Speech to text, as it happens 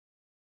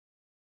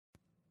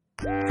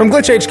From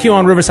Glitch HQ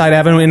on Riverside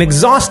Avenue in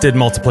exhausted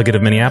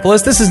multiplicative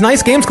Minneapolis, this is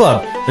Nice Games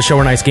Club, the show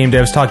where nice game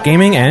devs talk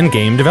gaming and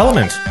game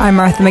development. I'm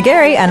Martha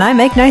McGarry, and I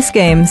make nice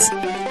games.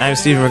 I'm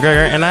Steven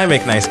McGregor, and I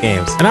make nice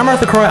games. And I'm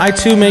Arthur Croy, I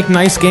too make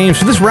nice games.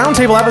 For this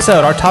roundtable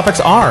episode, our topics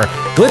are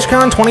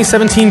GlitchCon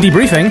 2017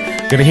 debriefing,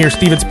 we're going to hear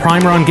Steven's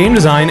primer on game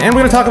design, and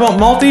we're going to talk about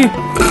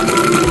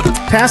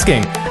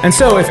multi-tasking. And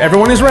so, if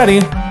everyone is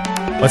ready,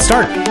 let's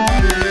start.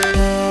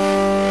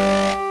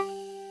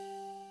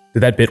 Did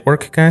that bit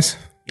work, guys?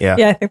 Yeah.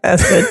 Yeah, I think that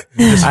was good.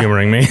 You're just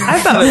humoring me. I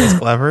thought it was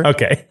clever.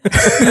 Okay.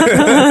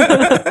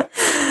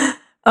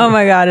 Oh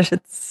my gosh,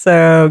 it's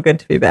so good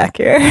to be back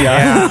here.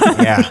 Yeah.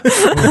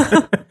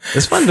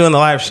 It's fun doing the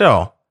live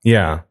show.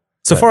 Yeah.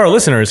 So for our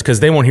listeners, because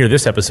they won't hear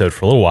this episode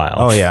for a little while.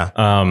 Oh, yeah.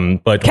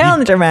 But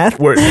Calendar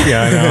math. I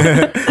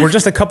know. We're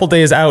just a couple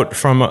days out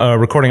from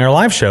recording our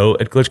live show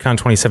at GlitchCon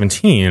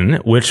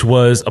 2017, which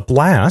was a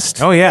blast.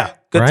 Oh, yeah.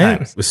 Good right?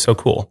 times. It was so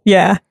cool.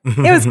 Yeah,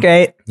 it was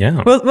great.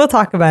 Yeah. We'll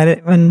talk about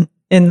it when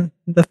in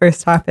the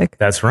first topic.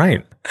 That's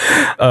right.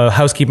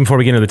 Housekeeping before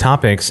we get into the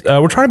topics.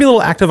 We're trying to be a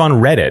little active on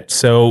Reddit.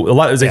 So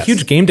there's a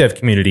huge game dev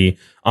community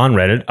on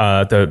Reddit,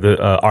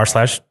 the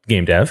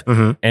r/game dev.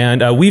 Mm-hmm.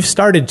 And we've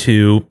started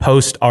to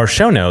post our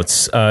show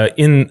notes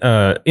in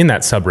that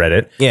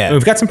subreddit. Yeah. And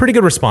we've got some pretty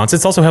good response.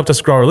 It's also helped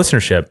us grow our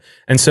listenership.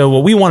 And so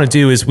what we want to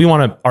do is we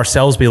want to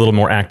ourselves be a little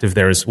more active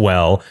there as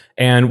well.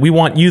 And we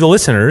want you, the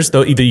listeners,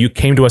 though either you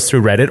came to us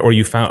through Reddit or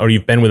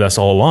you've been with us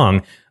all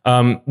along,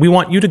 we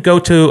want you to go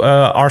to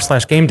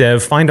r/game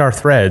dev, find our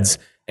threads,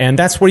 and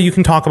that's where you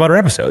can talk about our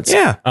episodes.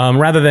 Yeah.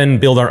 Rather than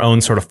build our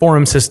own sort of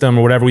forum system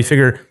or whatever, we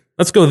figure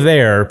let's go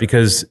there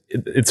because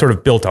it's sort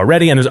of built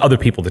already and there's other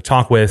people to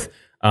talk with.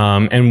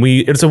 And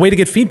it's a way to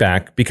get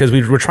feedback because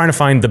we're trying to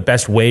find the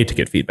best way to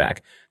get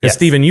feedback. Because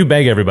Steven, you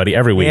beg everybody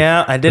every week.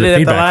 Yeah, I did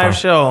it at the live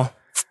show.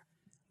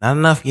 Not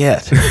enough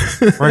yet.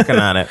 Working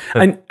on it.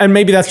 And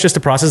maybe that's just a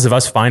process of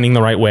us finding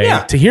the right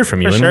way to hear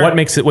from you and sure.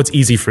 what's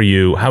easy for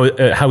you,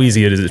 how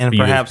easy it is for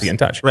you to be in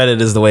touch.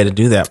 Reddit is the way to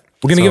do that.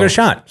 We're going to give it a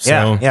shot.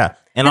 So. Yeah.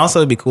 And also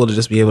it'd be cool to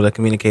just be able to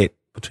communicate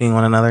between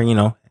one another,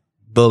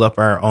 build up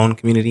our own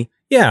community.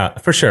 Yeah,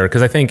 for sure.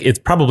 Because I think it's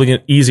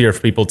probably easier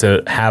for people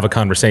to have a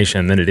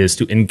conversation than it is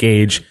to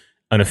engage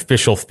an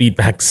official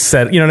feedback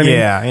set. You know what I mean?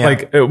 Yeah.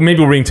 Like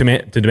maybe we're being too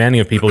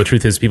demanding of people. The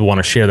truth is people want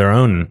to share their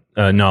own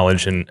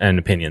knowledge and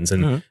opinions.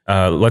 And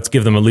let's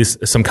give them at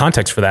least some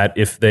context for that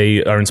if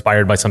they are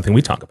inspired by something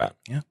we talk about.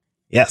 Yeah.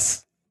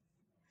 Yes.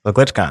 So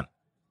GlitchCon.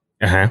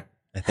 Uh-huh.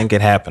 I think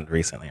it happened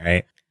recently,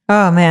 right?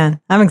 Oh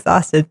man, I'm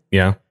exhausted.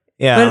 Yeah.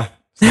 Yeah.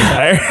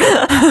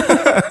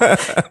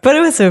 But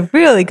it was a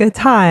really good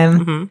time.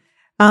 Mm-hmm.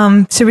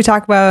 What should we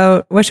talk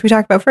about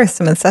first?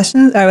 Some of the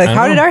sessions?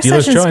 How did our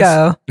Dealer's sessions choice.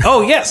 go?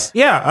 Oh, yes.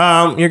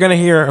 Yeah. You're going to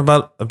hear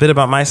a bit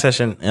about my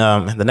session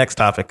in the next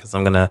topic because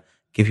I'm going to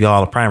give you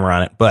all a primer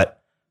on it.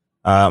 But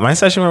my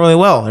session went really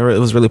well. It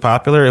was really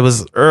popular. It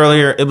was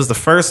earlier. It was the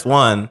first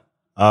one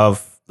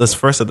of this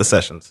first of the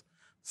sessions.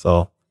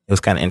 So it was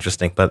kind of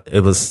interesting, but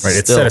it was right.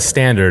 It set a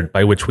standard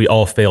by which we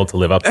all failed to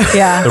live up to.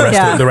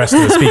 Yeah. The rest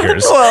of the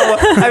speakers. Well,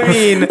 I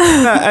mean,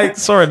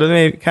 sort of,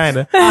 maybe, kind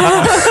of. No.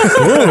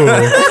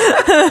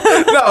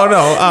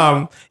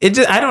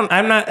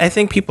 I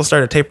think people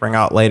started tapering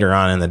out later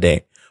on in the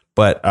day,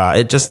 but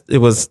there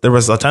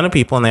was a ton of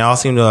people and they all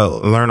seemed to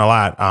learn a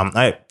lot.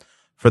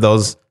 For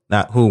those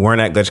who weren't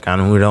at GlitchCon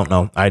and who don't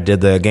know, I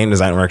did the game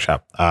design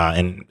workshop,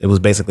 and it was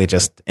basically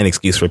just an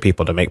excuse for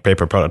people to make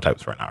paper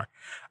prototypes for an hour.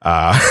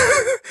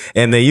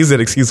 And they use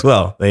that excuse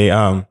well. They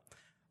lot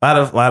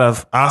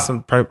of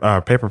awesome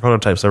paper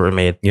prototypes that were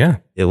made. Yeah,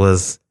 it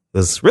was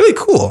really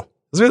cool.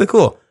 It was really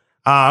cool.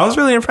 I was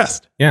really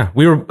impressed. Yeah,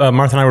 we were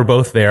Martha and I were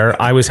both there.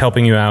 I was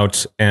helping you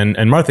out, and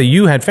Martha,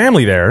 you had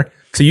family there,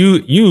 so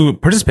you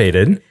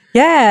participated.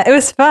 Yeah, it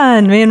was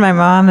fun. Me and my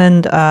mom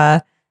and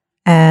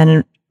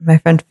my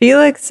friend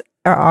Felix,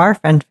 or our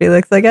friend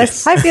Felix, I guess.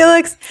 Yes. Hi,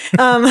 Felix.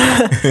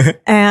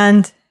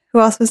 And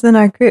who else was in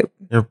our group?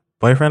 Your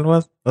boyfriend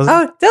was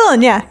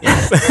Dylan, yeah.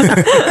 Yes.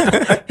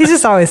 He's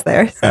just always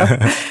there. So,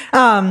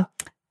 and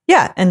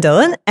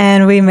Dylan,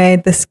 and we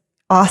made this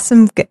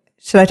awesome.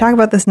 Should I talk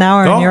about this now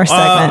or in your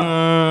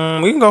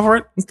segment? We can go for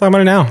it. Let's talk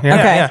about it now.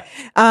 Yeah.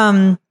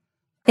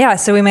 Okay.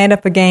 So we made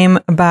up a game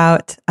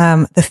about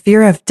the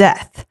fear of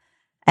death,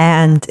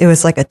 and it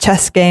was like a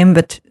chess game,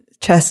 but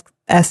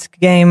chess-esque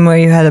game where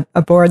you had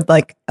a board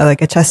like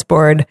a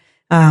chessboard,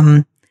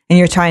 and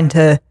you're trying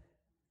to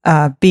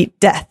beat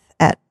death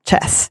at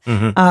chess.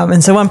 Mm-hmm.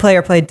 And so one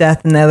player played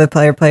death and the other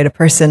player played a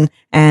person,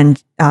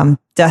 and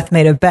death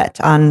made a bet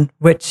on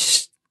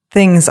which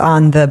things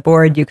on the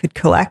board you could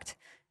collect.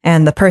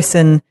 And the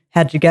person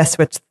had to guess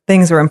which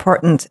things were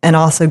important and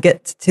also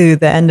get to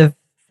the end of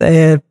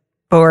the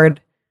board.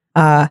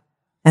 And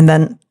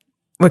then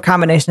a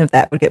combination of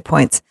that would get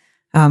points.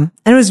 And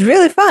it was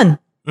really fun.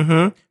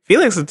 Mm-hmm.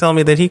 Felix would tell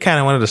me that he kind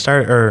of wanted to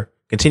start or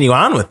continue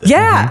on with it.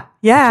 Yeah. Mm-hmm.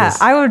 Yeah.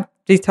 I would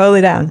be totally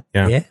down.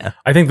 Yeah.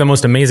 I think the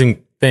most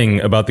amazing thing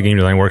about the Game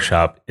Design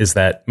Workshop is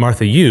that,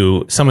 Martha,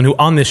 you, someone who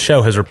on this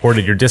show has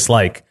reported your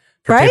dislike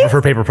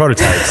for paper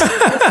prototypes.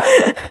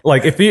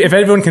 Like if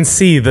everyone can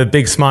see the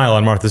big smile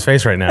on Martha's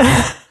face right now,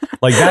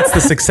 like that's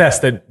the success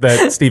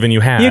that Stephen you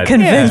had. You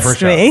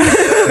convinced me.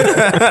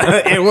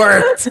 It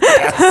worked.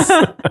 Yes.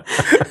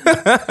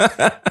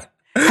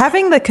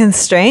 Having the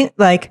constraint,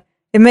 like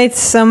it made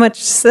so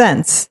much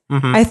sense.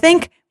 I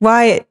think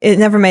why it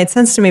never made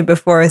sense to me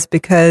before is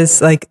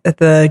because like at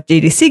the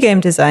GDC game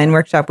design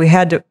workshop, we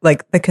had to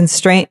like the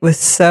constraint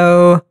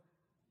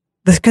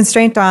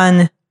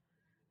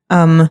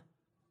on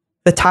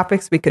the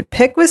topics we could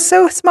pick was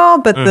so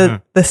small, but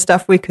the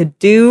stuff we could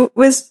do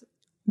was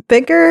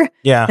bigger.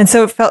 Yeah. And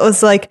so it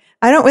was like,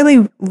 I don't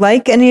really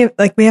like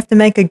like we have to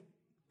make a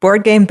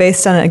board game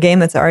based on a game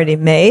that's already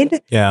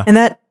made. Yeah. And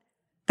that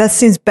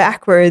seems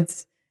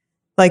backwards.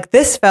 Like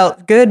this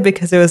felt good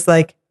because it was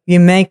like you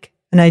make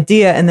an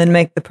idea and then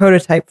make the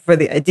prototype for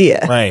the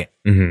idea. Right.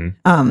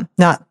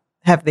 Not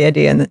have the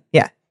idea and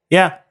Yeah.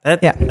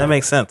 That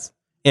makes sense.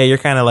 Yeah. You're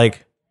kind of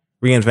like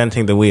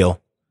reinventing the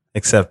wheel,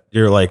 except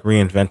you're like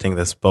reinventing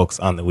the spokes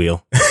on the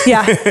wheel.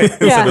 Yeah.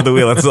 Instead of the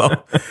wheel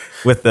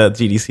itself with the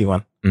GDC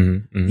one.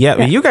 Yeah.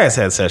 But you guys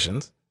had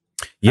sessions.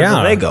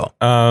 How did they go?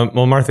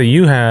 Well, Martha,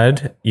 you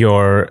had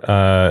your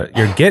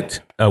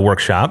Git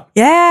workshop.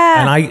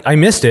 Yeah. And I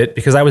missed it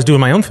because I was doing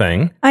my own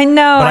thing. I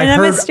know. But I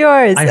missed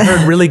yours. I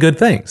heard really good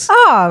things.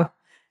 Oh,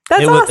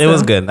 that's awesome. It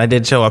was good. I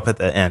did show up at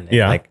the end.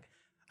 Yeah. Like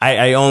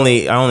I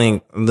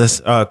only this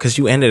because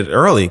you ended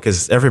early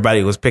because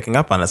everybody was picking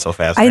up on it so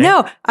fast. I right?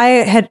 know. I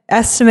had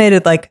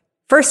estimated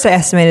first I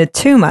estimated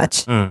too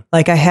much.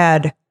 Like I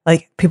had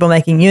like people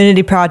making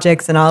Unity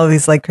projects and all of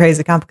these like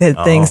crazy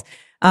complicated things.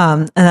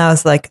 And I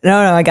was like, no,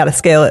 I got to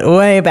scale it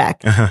way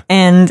back.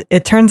 And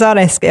it turns out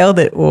I scaled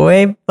it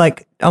way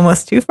like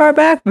almost too far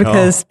back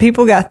because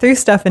people got through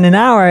stuff in an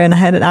hour and I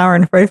had an hour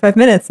and 45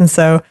 minutes. And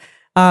so,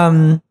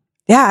 I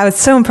was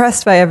so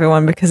impressed by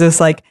everyone because it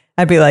was like,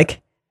 I'd be like,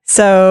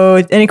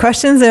 so any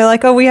questions? They're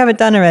like, oh, we have it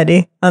done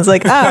already. I was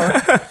like,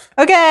 oh,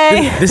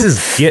 okay. This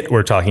is Git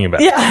we're talking about.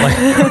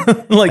 Yeah.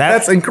 Like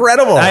that's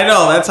incredible. I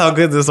know. That's how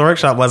good this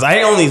workshop was.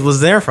 I only was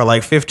there for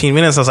like 15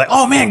 minutes. I was like,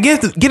 oh man,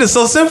 Git is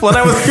so simple. And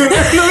I was doing it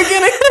in the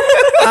beginning.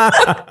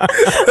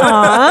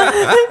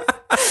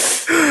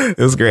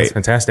 It was great. That's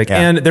fantastic.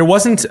 Yeah. And there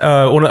wasn't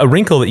a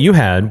wrinkle that you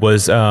had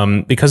was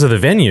because of the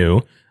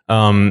venue,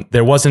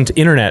 there wasn't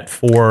internet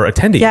for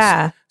attendees.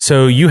 Yeah.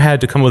 So you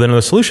had to come with another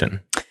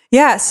solution.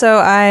 Yeah, so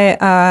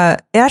I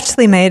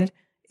actually made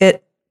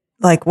it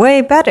like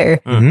way better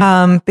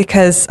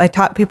because I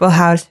taught people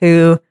how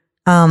to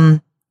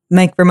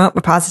make remote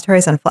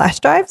repositories on flash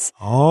drives.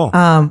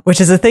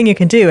 Which is a thing you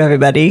can do,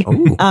 everybody.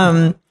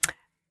 But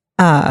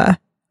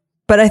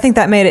I think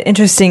that made it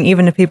interesting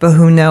even to people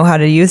who know how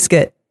to use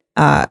Git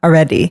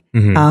already,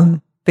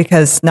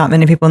 because not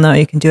many people know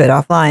you can do it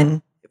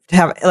offline. To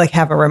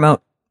have a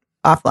remote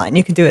offline,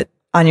 you can do it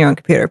on your own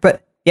computer.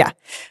 But yeah.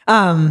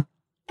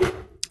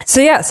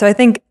 So I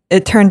think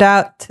it turned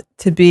out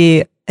to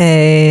be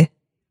a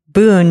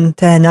boon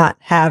to not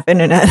have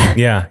internet.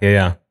 Yeah.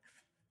 Yeah.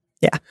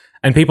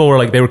 And people were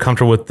like, they were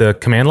comfortable with the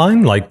command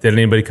line? Like, did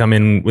anybody come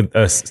in with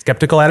a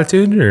skeptical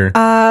attitude? Or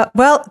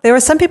well, there were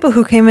some people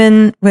who came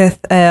in with,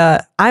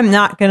 I'm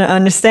not going to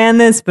understand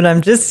this, but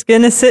I'm just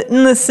going to sit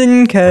and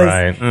listen.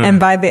 And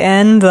by the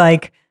end,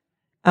 like,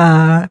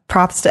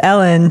 props to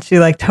Ellen. She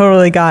like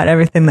totally got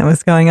everything that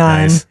was going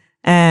on. Nice.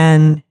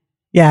 And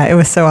yeah, it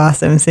was so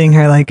awesome seeing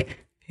her like,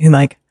 being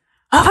like,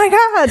 oh my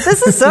God,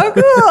 this is so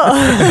cool.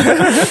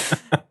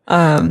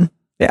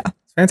 Yeah.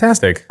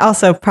 Fantastic.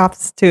 Also,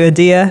 props to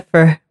Adia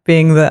for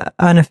being the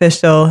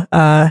unofficial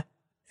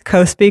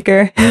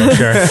co-speaker.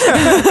 Sure.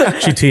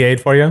 She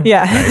TA'd for you?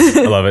 Yeah. Nice.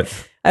 I love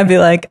it. I'd be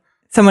like,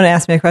 someone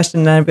asked me a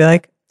question and I'd be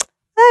like,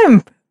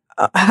 I'm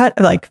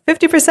like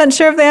 50%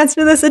 sure of the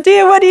answer to this.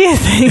 Adia, what do you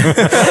think?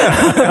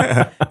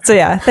 So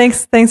yeah,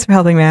 thanks for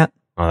helping me out.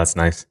 Oh, that's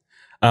nice.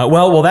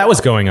 Well, that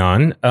was going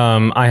on.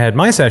 I had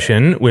my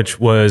session, which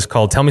was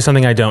called Tell Me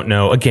Something I Don't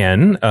Know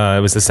Again.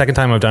 It was the second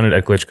time I've done it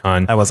at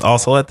GlitchCon. I was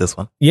also at this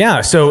one.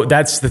 Yeah, so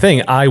that's the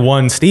thing. I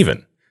won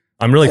Steven.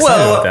 I'm really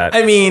excited about that.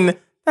 I mean,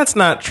 that's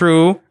not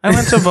true. I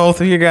went to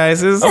both of you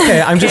guys's. Okay,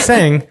 I'm just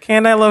saying.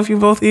 Can't I love you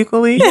both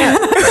equally? Yeah.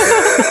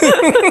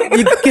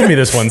 You give me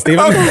this one,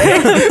 Steven.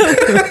 Okay.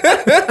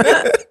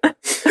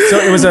 So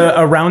it was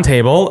a round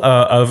table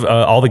of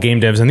all the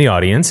game devs in the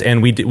audience,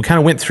 and we kind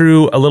of went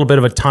through a little bit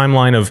of a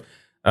timeline of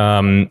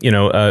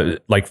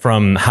like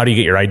from how do you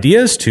get your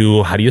ideas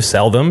to how do you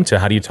sell them to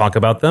how do you talk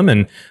about them.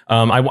 And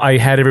I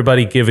had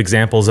everybody give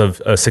examples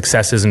of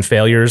successes and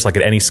failures, like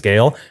at any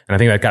scale. And I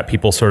think that got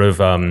people sort of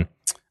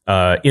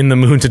in the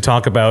mood to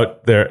talk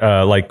about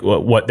their like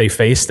what they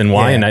faced and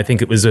why. Yeah. And I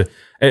think it was a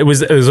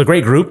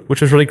great group,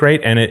 which was really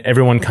great. And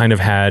everyone kind of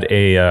had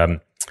a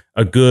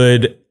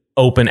good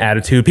open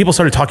attitude. People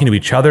started talking to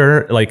each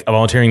other, like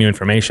volunteering new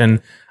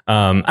information.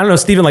 I don't know,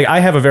 Steven, like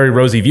I have a very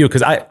rosy view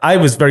because I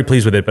was very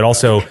pleased with it, but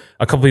also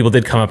a couple people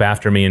did come up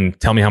after me and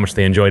tell me how much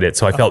they enjoyed it.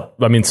 So I felt,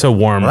 so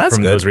warm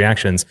from those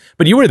reactions.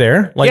 But you were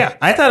there. Like, yeah,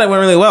 I thought it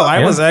went really well.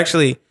 I was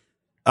actually,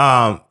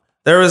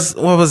 there was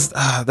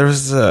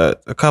a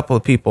couple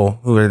of people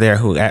who were there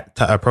who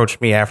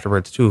approached me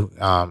afterwards too.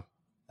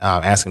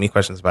 asking me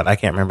questions about. I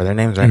can't remember their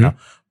names right now,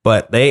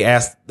 but they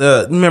asked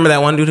remember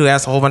that one dude who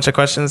asked a whole bunch of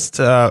questions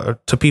to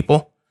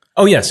people?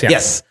 Oh yes, yeah.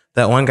 Yes.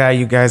 That one guy,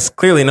 you guys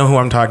clearly know who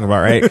I'm talking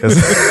about, right? Because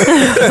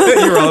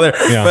you were all there.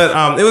 Yeah.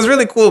 But it was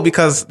really cool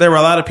because there were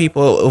a lot of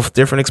people with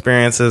different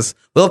experiences.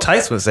 Will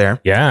Tice was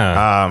there.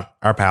 Yeah.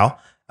 Our pal.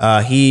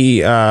 He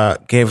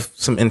gave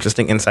some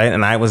interesting insight,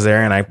 and I was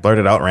there, and I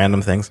blurted out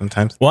random things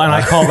sometimes. Well, and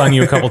I called on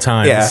you a couple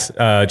times,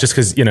 just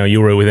because you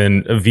were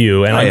within a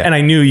view, and I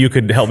knew you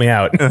could help me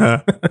out.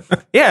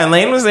 Yeah, and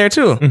Lane was there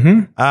too.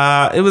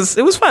 It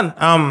was fun.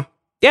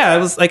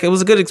 It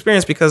was a good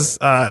experience because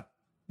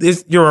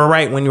you were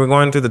right when you were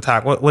going through the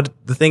talk. What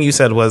the thing you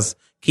said was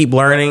keep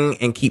learning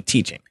and keep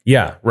teaching.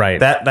 Yeah, right.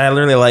 That I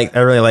really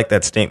like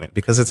that statement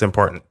because it's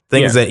important.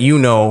 Things that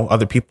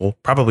other people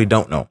probably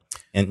don't know.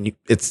 And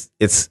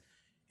it's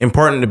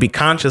important to be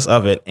conscious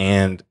of it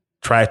and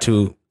try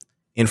to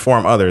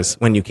inform others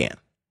when you can.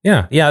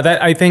 Yeah.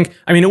 That I think.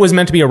 I mean, it was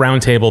meant to be a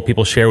round table.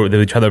 People share with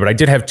each other, but I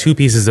did have two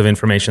pieces of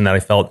information that I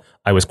felt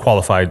I was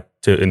qualified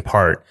to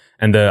impart.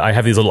 And I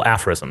have these little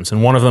aphorisms,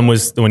 and one of them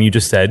was the one you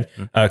just said: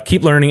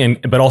 keep learning,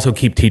 but also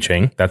keep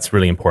teaching. That's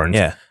really important.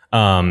 Yeah.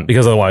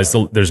 Because otherwise,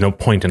 there's no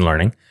point in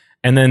learning.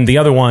 And then the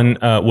other one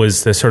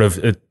was the sort of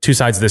two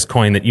sides of this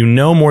coin: that you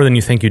know more than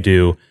you think you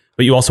do,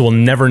 but you also will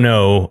never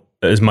know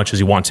as much as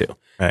you want to.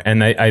 Right.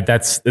 And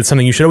that's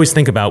something you should always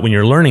think about when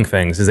you're learning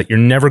things, is that you're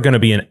never going to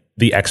be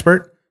the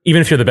expert,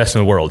 even if you're the best in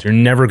the world. You're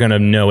never going to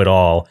know it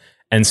all.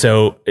 And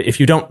so if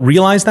you don't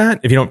realize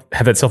that, if you don't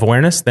have that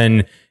self-awareness,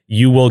 then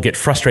you will get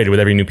frustrated with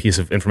every new piece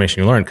of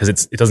information you learn because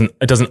it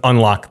doesn't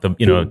unlock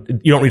you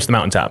don't reach the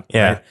mountaintop.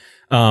 Yeah.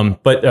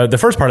 Right? But the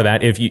first part of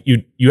that, if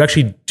you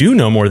actually do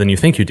know more than you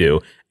think you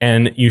do,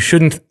 and you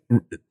shouldn't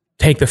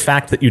take the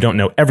fact that you don't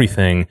know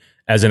everything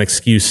as an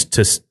excuse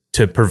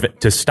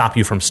to stop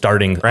you from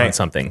starting on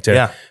something.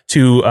 You're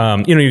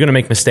going to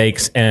make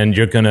mistakes, and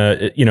you're going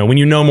to, when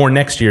you know more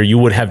next year, you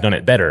would have done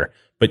it better,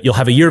 but you'll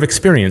have a year of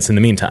experience in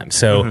the meantime.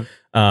 So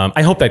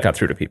I hope that got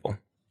through to people.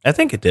 I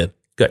think it did.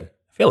 Good.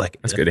 I feel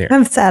like That's good to hear.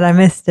 I'm sad I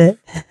missed it.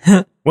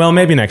 Well,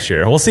 maybe next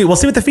year. We'll see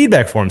what the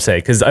feedback forums say,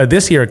 because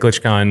this year at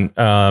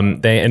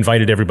GlitchCon, they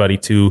invited everybody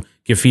to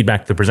give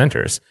feedback to the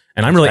presenters,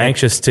 and I'm really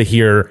anxious to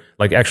hear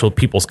like actual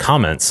people's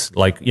comments,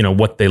 like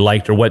what they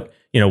liked or what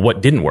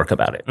didn't work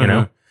about it. You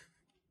know.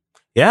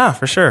 Yeah,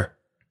 for sure.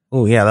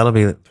 Oh, yeah, that'll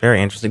be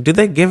very interesting. Did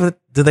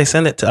they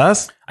send it to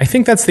us? I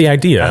think that's the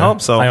idea. I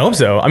hope so.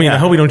 I mean, I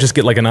hope we don't just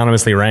get like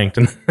anonymously ranked.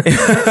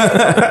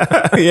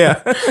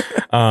 Yeah.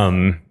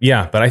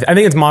 But I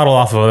think it's modeled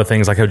off of other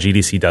things like how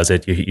GDC does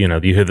it. You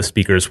hear the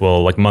speakers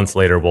will like months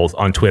later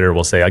on Twitter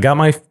will say, I got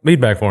my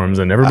feedback forums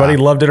and everybody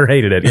loved it or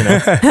hated it.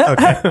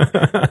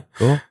 Okay.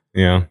 Cool.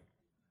 Yeah.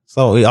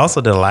 So we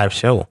also did a live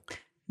show.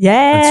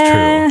 Yeah. That's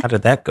true. How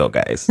did that go,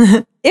 guys?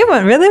 It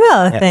went really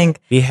well, I think.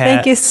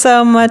 Thank you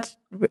so much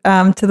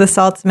to the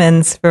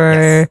Saltzmans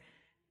for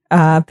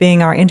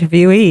being our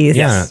interviewees.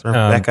 Yes,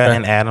 Becca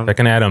and Adam.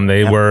 Becca and Adam,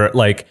 they were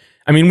like,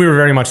 I mean, we were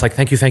very much like,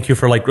 thank you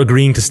for like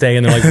agreeing to stay.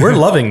 And they're like, we're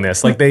loving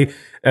this. Like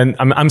and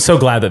I'm so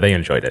glad that they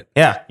enjoyed it.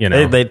 Yeah.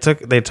 They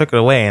took it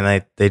away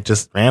and they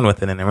just ran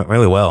with it and it went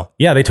really well.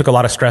 Yeah. They took a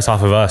lot of stress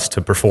off of us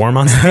to perform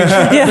on stage.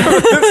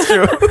 That's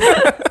true.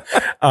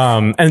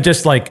 And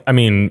just like, I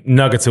mean,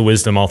 nuggets of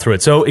wisdom all through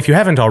it. So if you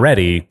haven't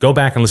already, go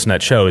back and listen to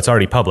that show. It's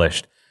already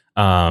published.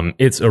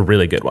 It's a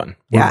really good one.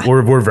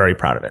 We're very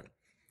proud of it.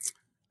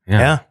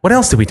 Yeah. What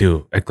else did we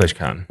do at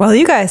GlitchCon? Well,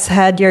 you guys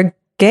had your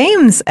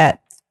games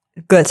at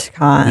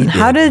GlitchCon.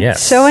 How did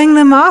showing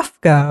them off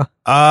go?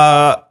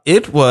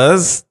 It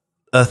was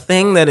a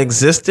thing that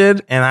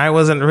existed and I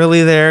wasn't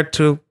really there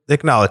to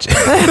acknowledge it.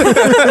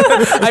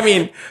 I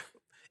mean,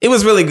 it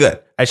was really good,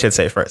 I should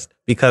say first,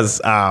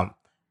 because I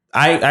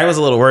was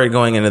a little worried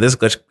going into this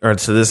glitch or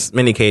to this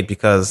minicade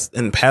because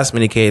in past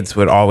minicades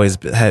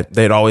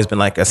they'd always been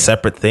like a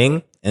separate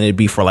thing and it'd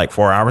be for like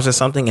 4 hours or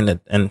something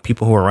and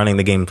people who were running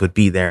the games would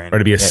be there or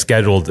to be a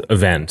scheduled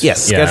event.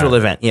 Yes, scheduled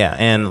event. Yeah,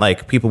 and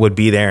like people would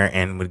be there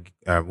and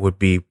would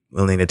be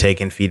willing to take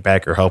in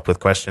feedback or help with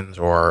questions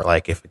or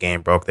like if a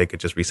game broke they could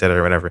just reset it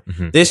or whatever.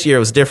 This year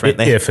was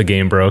different. If a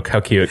game broke,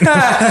 how cute. Maybe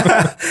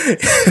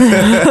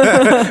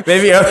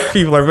other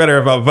people are better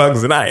about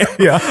bugs than I am.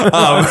 Yeah.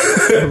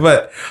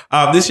 But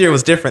this year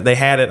was different. They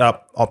had it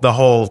up the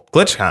whole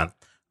GlitchCon.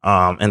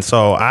 And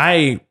so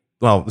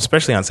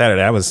especially on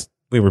Saturday,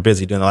 we were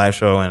busy doing the live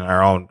show and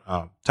our own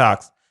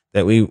talks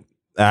that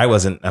I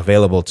wasn't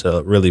available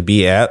to really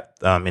be at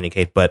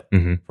Minicade. But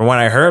from what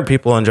I heard,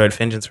 people enjoyed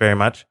Fingeance very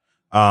much.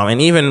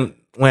 And even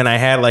when I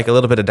had like a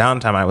little bit of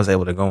downtime, I was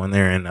able to go in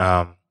there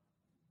and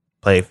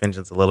play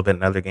Fingeance a little bit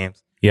in other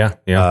games. Yeah.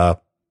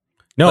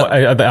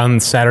 On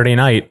Saturday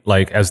night,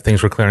 like as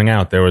things were clearing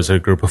out, there was a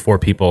group of 4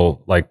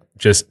 people, like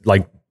just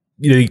like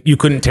you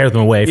couldn't tear them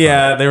away. From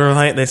it. They were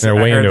playing.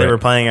 They were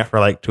playing it for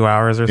like 2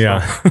 hours or so.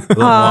 Yeah, a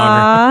little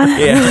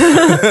longer.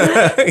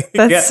 Yeah,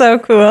 that's so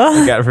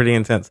cool. It got pretty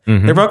intense.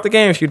 They broke the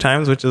game a few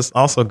times, which is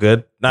also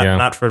good.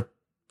 Not for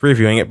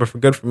previewing it, but for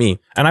good for me.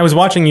 And I was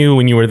watching you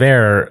when you were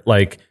there,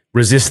 like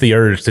resist the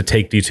urge to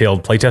take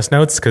detailed playtest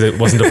notes because it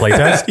wasn't a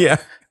playtest. Yeah.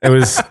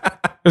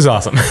 was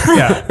awesome.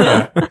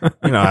 Yeah.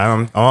 You know,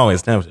 I'm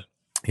always tempted.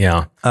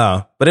 Yeah.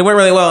 But it went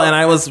really well, and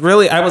I was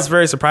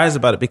very surprised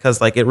about it because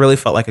like it really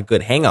felt like a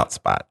good hangout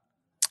spot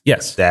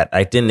Yes. that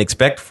I didn't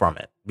expect from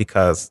it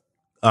because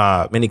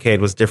Minicade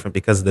was different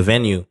because of the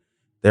venue.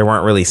 There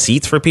weren't really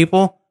seats for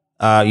people.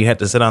 You had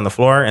to sit on the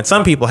floor, and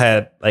some people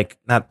had like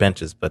not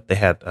benches, but they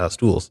had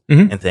stools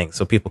and things,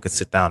 so people could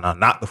sit down on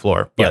not the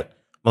floor. But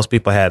most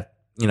people had,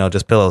 you know,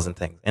 just pillows and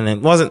things, and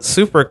it wasn't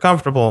super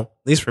comfortable,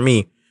 at least for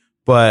me.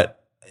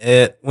 But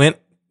it went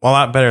a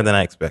lot better than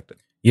I expected.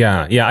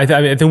 Yeah, yeah.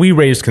 I think we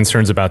raised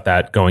concerns about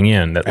that going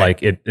in. That like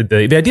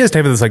the idea is to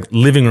have this like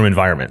living room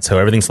environment, so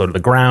everything's low to the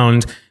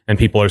ground, and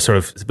people are sort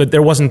of. But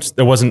there wasn't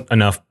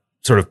enough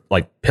sort of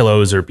like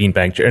pillows or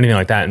beanbag or anything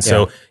like that, and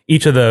so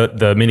each of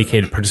the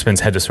Minicade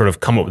participants had to sort of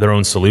come up with their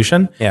own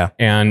solution. Yeah,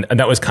 and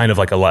that was kind of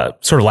like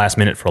sort of last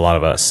minute for a lot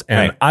of us.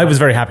 And I was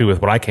very happy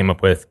with what I came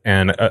up with,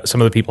 and some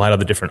of the people had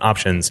other different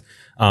options.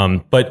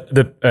 But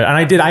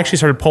I actually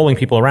started polling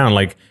people around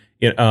like.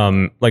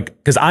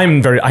 Because I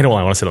don't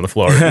want to sit on the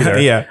floor either.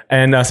 Yeah.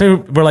 And so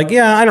we're like,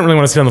 yeah, I don't really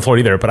want to sit on the floor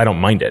either, but I don't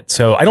mind it.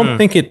 So I don't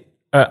think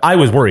I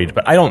was worried,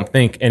 but I don't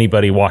think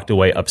anybody walked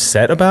away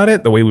upset about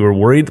it the way we were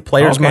worried the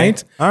players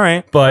might. All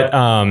right. But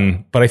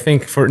I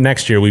think for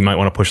next year, we might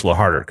want to push a little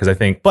harder because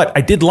but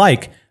I did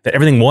like that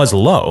everything was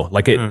low.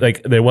 Like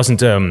like there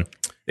wasn't,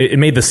 it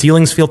made the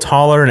ceilings feel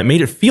taller and it made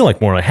it feel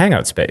like more like a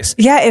hangout space.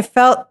 Yeah, it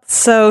felt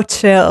so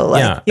chill.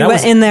 Like you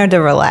went in there to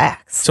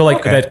relax. So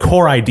like that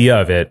core idea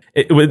of it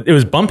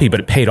was bumpy, but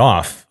it paid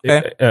off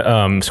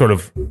sort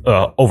of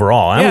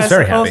overall. I was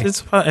very happy.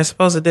 I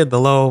suppose it did.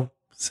 The low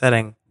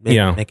setting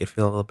make it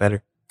feel a little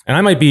better. And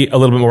I might be a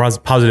little bit more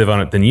positive on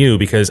it than you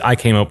because I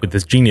came up with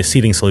this genius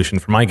seating solution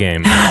for my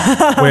game,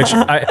 which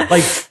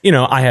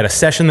I had a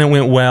session that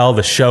went well.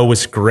 The show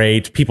was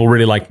great. People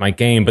really liked my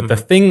game. But the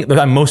thing that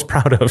I'm most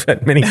proud of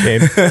at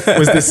Minicade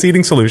was the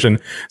seating solution.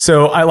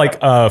 So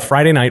I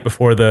Friday night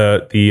before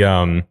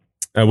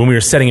when we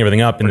were setting everything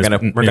up, we're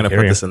gonna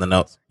put this in the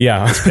notes.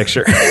 Yeah, this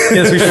picture.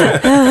 Yes, we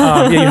should.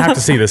 You have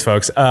to see this,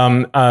 folks.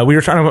 We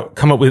were trying to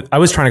come up with. I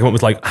was trying to come up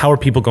with like, how are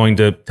people going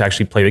to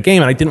actually play the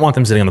game? And I didn't want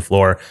them sitting on the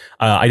floor.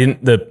 I didn't.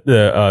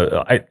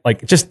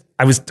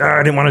 I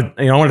didn't want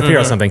to. I wanted to figure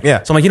out something.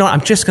 Yeah. So I'm like, you know what?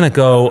 I'm just gonna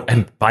go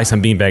and buy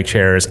some beanbag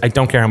chairs. I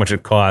don't care how much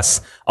it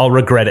costs. I'll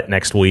regret it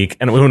next week.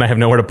 And when I have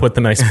nowhere to put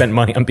them, and I spent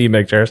money on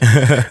beanbag chairs.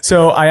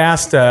 So I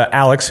asked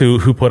Alex,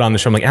 who put on the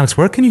show. I'm like, Alex,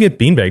 where can you get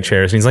beanbag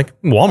chairs? And he's like,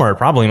 Walmart,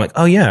 probably. I'm like,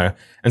 oh yeah.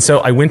 And so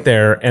I went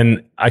there,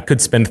 and I could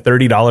spend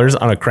 $30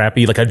 on a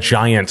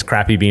giant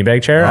crappy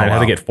beanbag chair. I had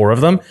to get 4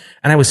 of them,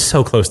 and I was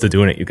so close to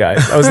doing it, you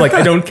guys. I was like,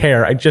 I don't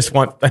care. I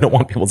don't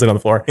want people to sit on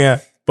the floor.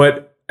 Yeah.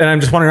 And I'm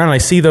just wandering around and I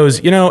see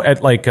those,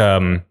 at like,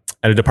 at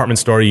a department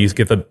store, you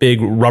get the big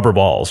rubber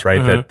balls,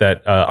 right?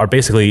 That are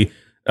basically,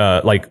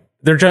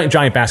 they're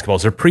giant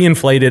basketballs. They're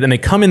pre-inflated and they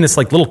come in this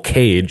like little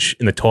cage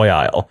in the toy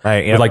aisle.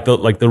 Right. Yep.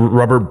 With the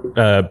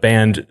rubber,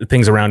 band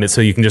things around it.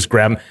 So you can just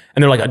grab them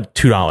and they're like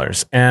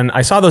 $2. And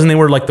I saw those and they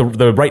were like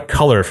the right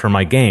color for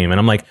my game. And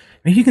I'm like,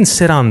 maybe you can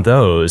sit on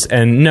those.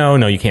 And no,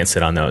 you can't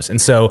sit on those. And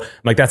so I'm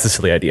like, that's a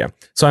silly idea.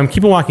 So I'm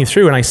keeping walking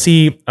through and I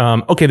see,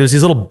 there's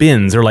these little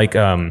bins. They're like,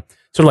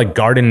 sort of like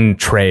garden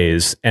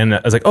trays. And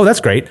I was like, oh,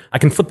 that's great. I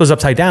can flip those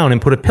upside down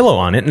and put a pillow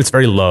on it. And it's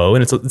very low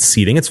and it's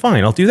seating. It's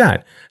fine. I'll do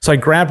that. So I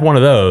grabbed one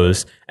of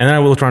those and then I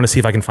looked around to see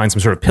if I can find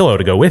some sort of pillow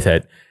to go with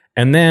it.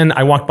 And then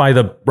I walked by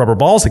the rubber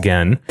balls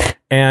again.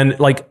 And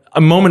like a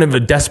moment of a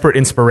desperate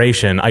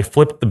inspiration, I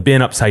flipped the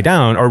bin upside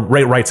down or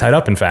right side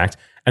up, in fact,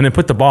 and then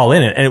put the ball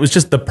in it. And it was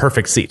just the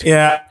perfect seat.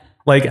 Yeah.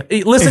 Like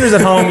listeners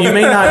at home, you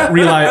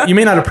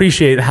may not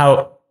appreciate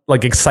how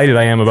like excited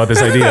I am about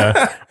this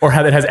idea or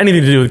how that has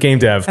anything to do with game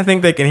dev. I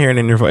think they can hear it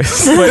in your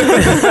voice. But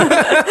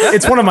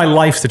it's one of my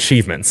life's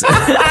achievements,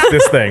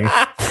 this thing.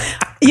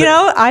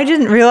 I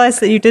didn't realize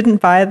that you didn't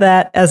buy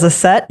that as a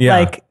set. Yeah.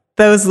 Like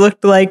those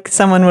looked like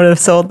someone would have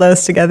sold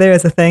those together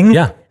as a thing.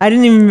 Yeah. I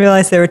didn't even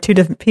realize there were 2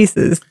 different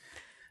pieces.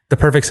 The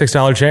perfect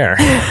 $6 chair.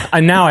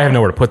 And now I have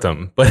nowhere to put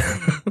them, but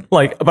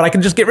I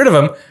can just get rid of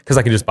them because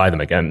I can just buy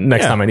them again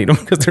next time I need them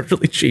because they're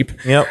really cheap.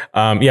 Yep.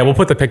 We'll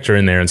put the picture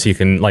in there and so you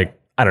can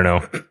I don't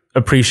know,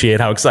 appreciate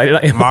how excited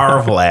I am.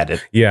 Marvel at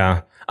it.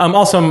 Yeah.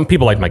 Also,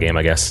 people like my game,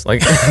 I guess. Like,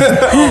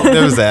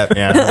 there was that,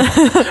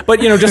 yeah.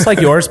 But just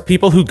like yours,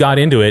 people who got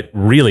into it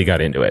really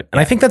got into it, and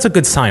I think that's a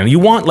good sign. You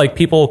want a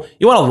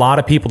lot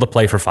of people to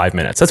play for 5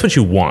 minutes. That's what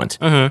you want.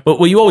 But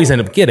what you always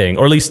end up getting,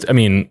 or at least, I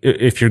mean,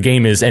 if your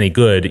game is any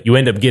good, you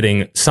end up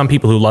getting some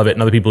people who love it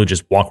and other people who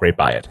just walk right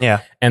by it.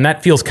 Yeah, and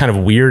that feels kind of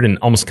weird and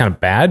almost kind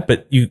of bad.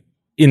 But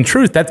in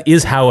truth, that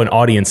is how an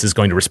audience is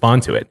going to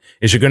respond to it,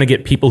 is you're going to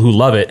get people who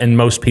love it and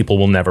most people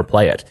will never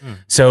play it.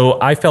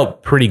 So I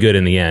felt pretty good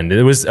in the end.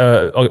 It was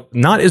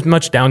not as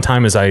much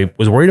downtime as I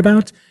was worried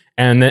about.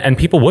 And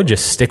people would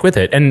just stick with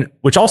it. And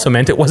which also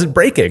meant it wasn't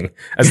breaking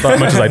as much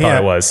as I thought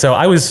it was. So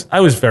I was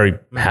very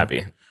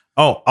happy.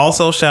 Oh,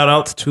 also shout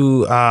outs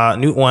to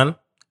Newt One,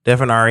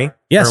 Devin Ari.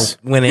 Yes.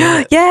 For winning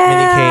yeah.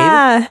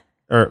 Minicade.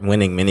 or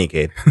winning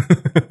minicade.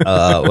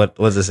 What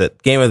was this?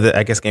 Game of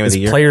the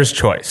year. Player's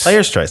choice.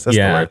 Player's choice. That's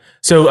the word.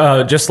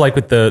 So just like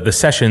with the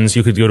sessions,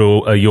 you could go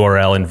to a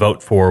URL and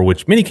vote for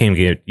which minicame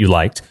game you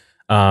liked.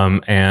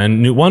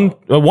 And Newt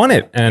won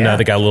it. And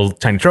they got little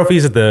tiny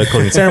trophies at the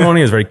closing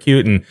ceremony. It was very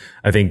cute. And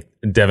I think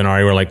Dev and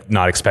Ari were like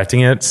not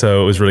expecting it.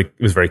 So it was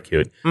very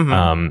cute.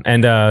 And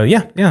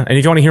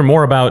if you want to hear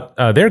more about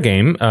their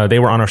game, they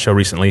were on our show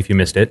recently if you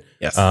missed it.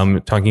 Yes.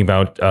 Talking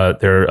about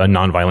their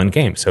nonviolent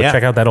game. So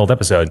check out that old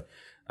episode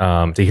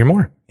to hear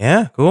more.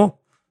 Yeah, cool.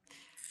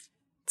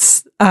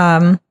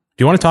 Do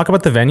you want to talk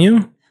about the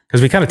venue?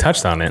 Because we kind of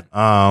touched on it.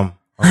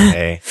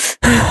 Okay.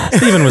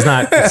 Steven was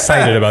not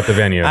excited about the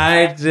venue.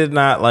 I did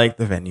not like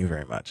the venue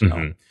very much. No.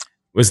 It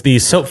was the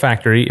Soap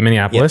Factory in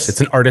Minneapolis. Yes.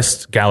 It's an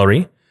artist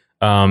gallery.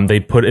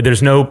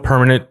 There's no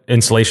permanent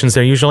installations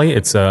there usually.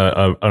 It's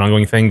an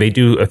ongoing thing. They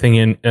do a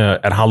thing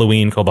at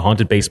Halloween called the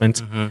Haunted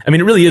Basement. I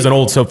mean, it really is an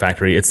old soap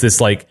factory. It's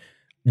this like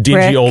dingy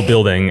Brick. old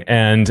building,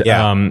 and they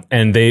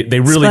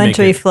really make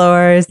Splintery it,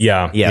 floors.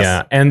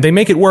 and they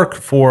make it work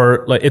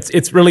for like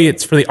it's for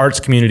the arts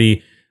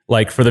community.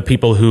 Like for the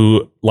people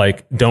who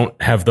like don't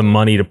have the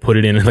money to put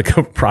it in like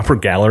a proper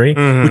gallery,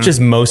 which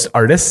is most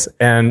artists.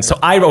 And so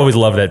I've always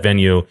loved that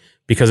venue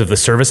because of the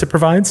service it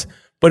provides,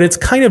 but it's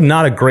kind of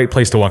not a great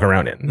place to walk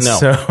around in. No,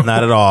 so,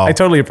 not at all. I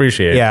totally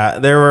appreciate it. Yeah,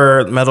 there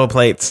were metal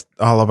plates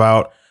all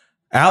about.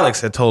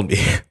 Alex had told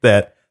me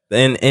that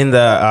in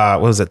the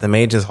what was it, the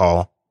Mages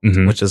Hall,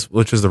 which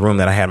was the room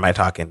that I had my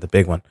talk in, the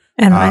big one.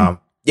 And mine.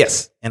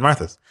 Yes, and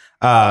Martha's.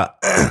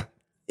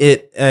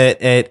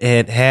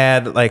 It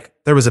had like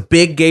there was a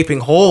big gaping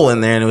hole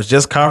in there, and it was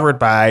just covered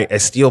by a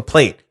steel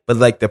plate, but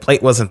like the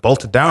plate wasn't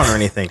bolted down or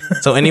anything,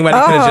 so anybody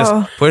could have just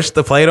pushed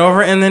the plate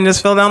over and then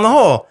just fill down the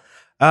hole.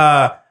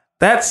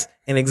 That's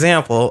an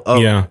example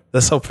of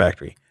the Soap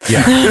Factory.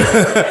 Yeah,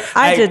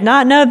 I did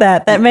not know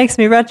that. That makes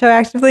me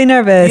retroactively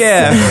nervous.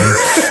 Yeah,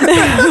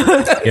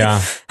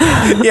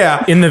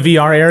 yeah. In the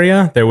VR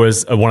area, there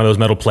was one of those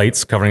metal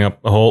plates covering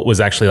up a hole was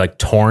actually like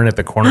torn at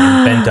the corner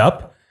and bent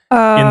up. In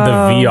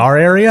the VR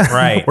area,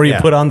 right, where you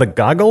put on the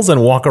goggles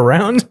and walk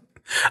around.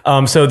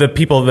 So the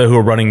people who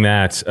were running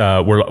that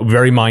were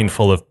very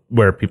mindful of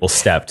where people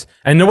stepped,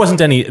 and there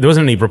wasn't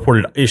any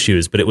reported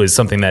issues, but it was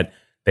something that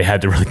they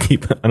had to really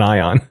keep an eye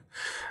on.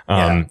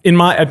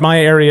 At my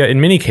area in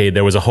Minicade,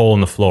 there was a hole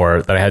in the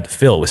floor that I had to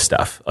fill with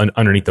stuff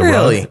underneath the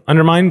rug.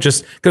 Under mine,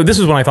 just because this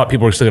was when I thought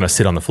people were still going to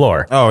sit on the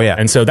floor. Oh yeah,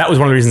 and so that was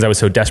one of the reasons I was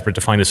so desperate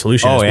to find a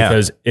solution.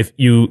 Because if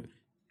you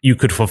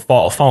could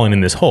fallen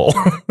in this hole,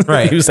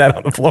 right? You sat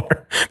on the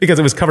floor because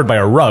it was covered by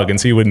a rug, and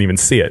so you wouldn't even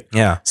see it.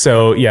 Yeah.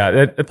 So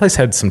that place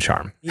had some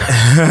charm.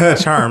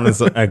 Charm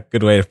is a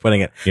good way of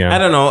putting it. Yeah. I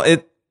don't know.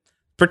 It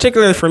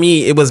particularly for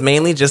me, it was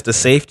mainly just a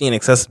safety and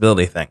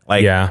accessibility thing.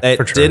 Like,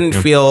 it didn't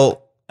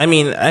feel. I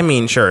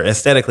mean, sure,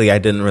 aesthetically, I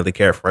didn't really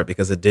care for it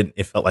because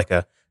it felt like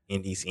a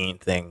indie scene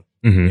thing.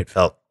 It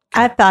felt.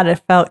 I thought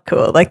it felt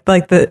cool. Like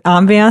the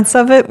ambiance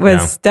of it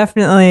was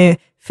definitely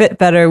fit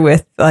better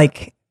with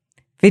like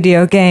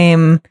video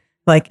game.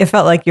 Like it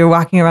felt like you're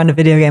walking around a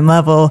video game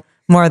level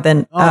more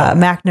than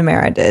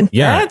McNamara did.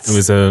 Yeah, That's it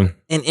was an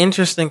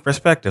interesting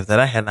perspective that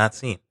I had not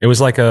seen. It was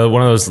like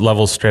one of those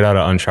levels straight out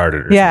of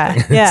Uncharted. Or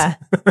something. Yeah.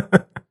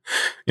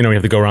 You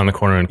have to go around the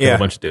corner and kill a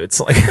bunch of dudes.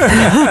 Like,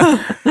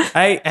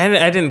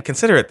 I didn't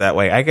consider it that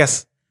way. I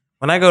guess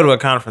when I go to a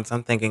conference,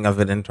 I'm thinking of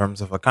it in terms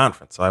of a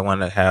conference. So I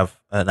want to have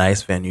a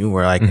nice venue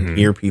where I can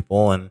hear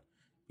people and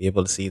be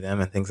able to see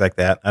them and things like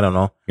that. I don't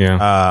know.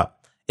 Yeah.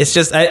 It's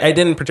just I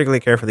didn't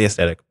particularly care for the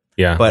aesthetic.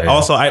 Yeah. But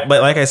also,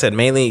 but like I said,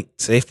 mainly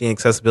safety and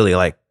accessibility.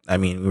 Like, I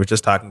mean, we were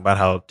just talking about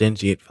how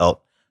dingy it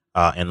felt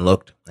and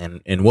looked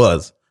and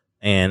was.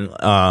 And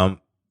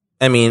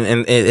I mean,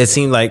 and it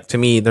seemed like to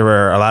me there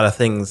were a lot of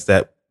things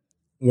that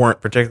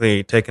weren't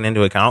particularly taken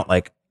into account.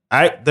 Like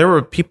there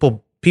were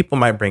people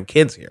might bring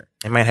kids here.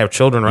 They might have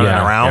children running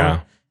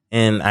around,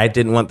 and I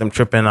didn't want them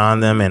tripping on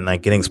them and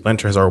like getting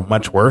splinters or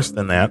much worse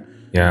than that.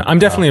 Yeah, I'm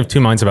definitely of two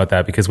minds about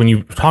that because when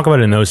you talk about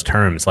it in those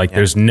terms, like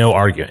there's no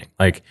arguing.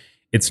 Like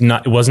it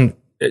was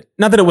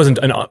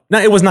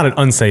not an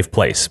unsafe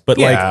place, but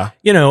like,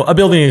 a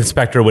building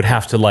inspector would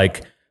have to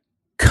like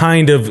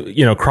kind of,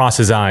 cross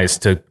his eyes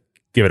to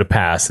give it a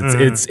pass.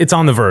 It's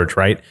on the verge,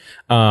 right?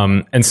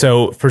 And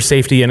so for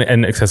safety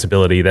and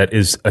accessibility, that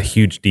is a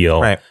huge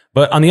deal. Right.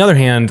 But on the other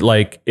hand,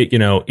 like it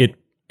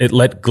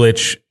let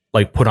Glitch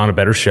like put on a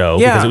better show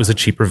because it was a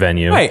cheaper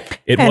venue. Right.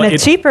 A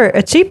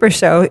cheaper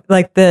show,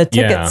 like the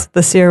tickets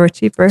this year were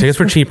cheaper. Tickets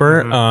were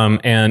cheaper.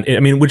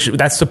 Which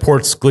that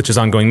supports Glitch's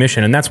ongoing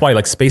mission. And that's why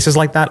like spaces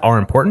like that are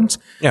important.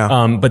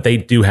 Yeah. But they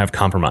do have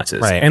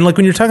compromises. Right. And like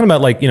when you're talking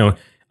about like,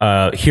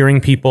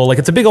 hearing people, like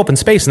it's a big open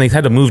space and they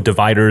had to move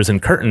dividers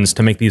and curtains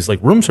to make these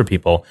like rooms for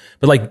people.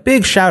 But like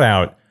big shout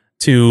out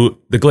to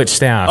the Glitch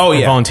staff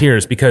and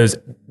volunteers because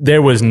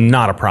there was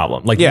not a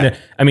problem. Like,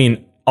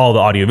 all the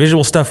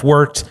audiovisual stuff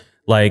worked.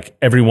 Like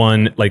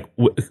everyone like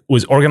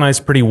was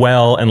organized pretty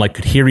well and like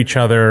could hear each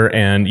other.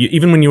 And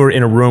even when you were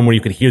in a room where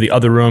you could hear the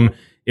other room,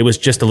 it was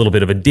just a little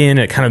bit of a din.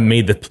 It kind of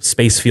made the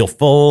space feel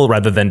full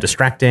rather than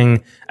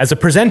distracting. As a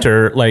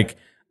presenter, like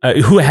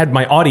who had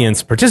my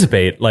audience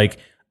participate, like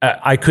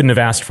I couldn't have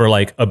asked for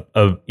like a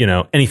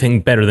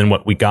anything better than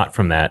what we got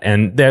from that.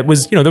 And that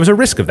was, there was a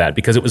risk of that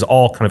because it was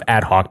all kind of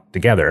ad hoc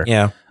together.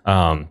 Yeah.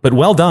 But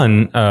well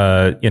done,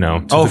 to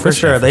the for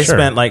sure. They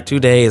spent like 2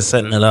 days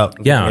setting it up.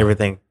 And Yeah. getting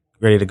everything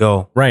ready to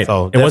go. Right.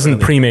 So it wasn't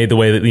definitely. pre-made the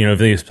way that, if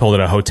they told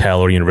it a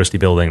hotel or university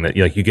building that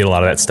you get a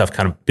lot of that stuff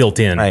kind of built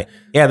in. Right.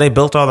 Yeah, they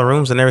built all the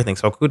rooms and everything.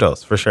 So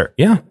kudos for sure.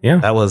 Yeah. Yeah.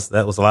 That was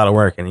a lot of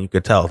work, and you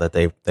could tell that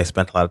they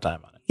spent a lot of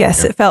time on it.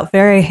 Yes, it felt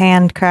very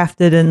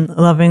handcrafted and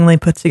lovingly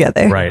put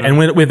together. Right. And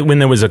when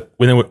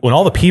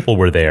all the people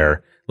were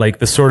there, like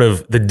the sort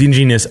of the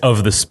dinginess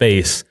of the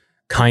space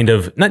kind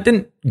of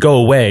didn't go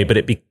away, but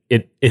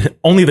it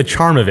only the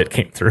charm of it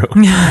came through,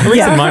 at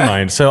least in my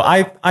mind. So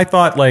I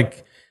thought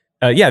like,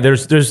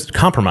 there's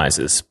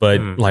compromises,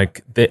 but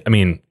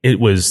it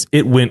was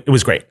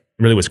great. It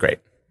really was great.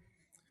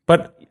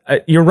 But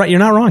you're right. You're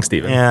not wrong,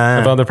 Stephen,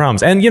 about the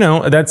problems. And,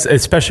 that's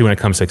especially when it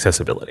comes to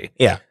accessibility.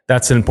 Yeah.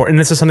 That's important. And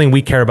this is something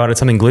we care about. It's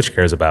something Glitch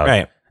cares about.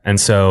 Right. And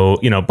so,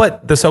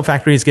 but the Soap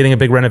Factory is getting a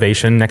big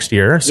renovation next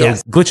year. So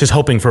Glitch is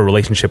hoping for a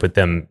relationship with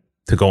them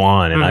to go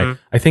on. And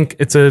I think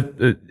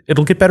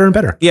it'll get better and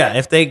better. Yeah.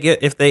 If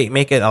they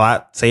make it a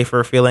lot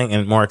safer feeling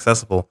and more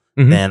accessible,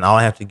 then all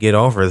I have to get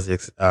over is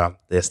the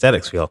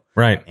aesthetics feel.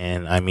 Right.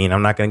 And I mean,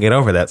 I'm not going to get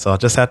over that. So I'll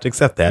just have to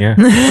accept that. Yeah.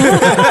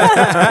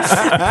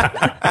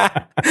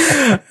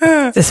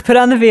 Just put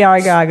on the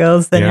VR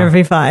goggles, then you'll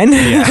be fine.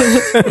 Yeah.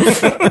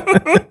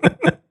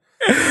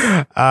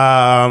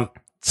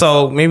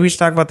 So maybe we should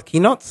talk about the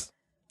keynotes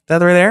that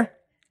were there a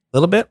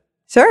little bit.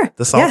 Sure.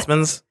 The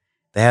Saltzmans,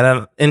 they had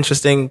an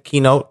interesting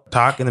keynote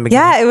talk in the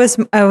beginning. Yeah, it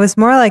was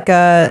more like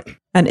an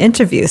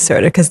interview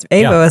sort of, because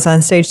Ava was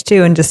on stage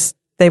too, and just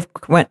they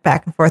went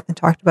back and forth and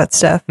talked about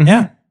stuff.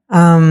 Yeah.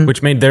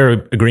 Which made their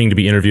agreeing to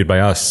be interviewed by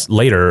us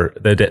later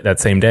that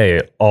same day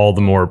all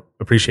the more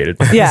appreciated.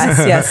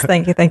 Yes.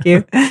 Thank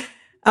you.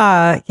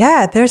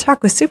 Their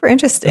talk was super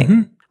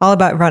interesting. All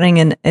about running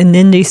an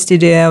indie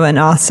studio and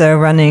also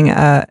running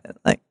a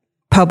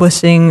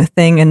publishing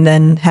thing and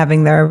then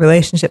having their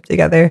relationship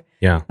together.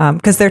 Yeah.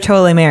 Because they're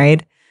totally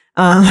married.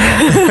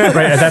 Right.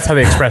 That's how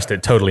they expressed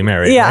it. Totally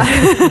married. Yeah.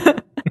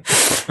 Right?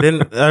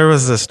 Then there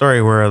was a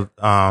story where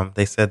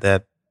they said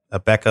that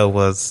Becca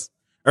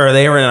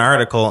they were in an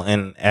article,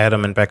 and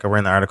Adam and Becca were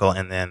in the article,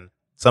 and then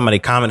somebody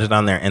commented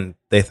on there, and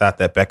they thought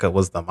that Becca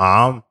was the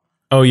mom.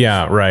 Oh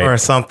yeah, right. Or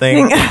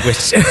something. Which,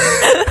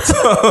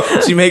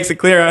 so she makes it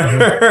clear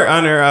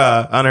on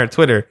her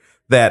Twitter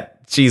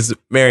that she's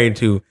married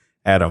to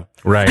Adam.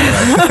 Right.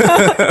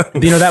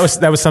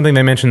 that was something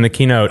they mentioned in the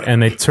keynote,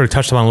 and they sort of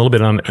touched on a little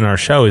bit in our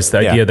show, is the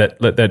idea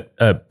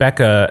that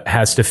Becca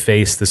has to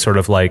face the sort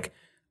of like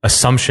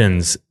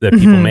assumptions that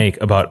people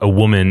make about a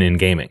woman in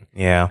gaming.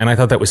 Yeah. And I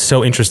thought that was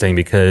so interesting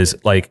because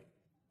like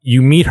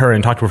you meet her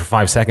and talk to her for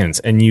 5 seconds,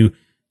 and you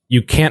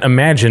can't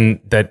imagine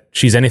that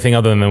she's anything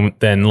other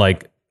than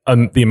like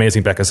the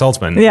amazing Becca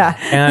Saltzman. Yeah.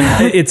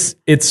 And it's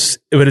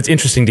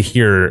interesting to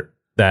hear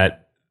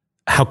that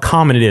how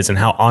common it is and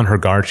how on her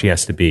guard she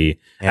has to be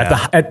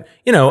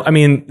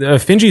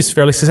Finji's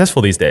fairly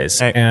successful these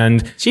days,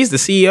 and she's the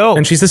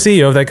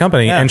CEO, of that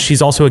company, and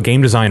she's also a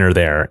game designer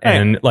there,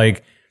 and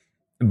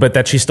but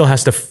that she still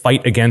has to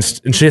fight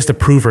against, and she has to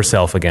prove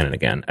herself again and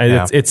again.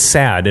 It's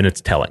sad and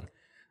it's telling.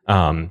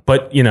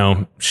 But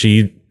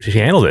she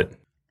handled it.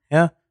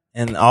 Yeah.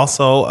 And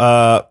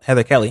also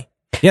Heather Kelly.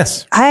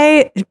 Yes.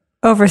 I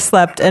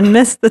overslept and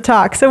missed the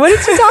talk. So what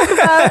did you talk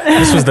about?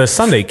 This was the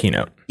Sunday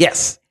keynote.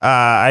 Yes.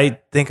 I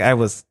think I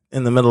was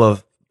in the middle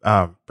of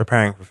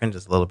preparing for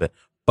Finches a little bit,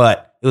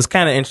 but it was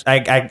kind of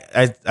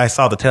I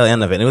saw the tail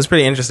end of it, and it was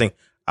pretty interesting.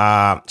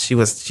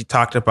 She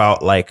talked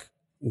about like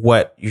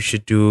what you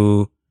should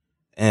do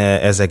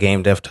as a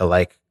game dev to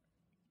like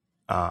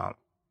I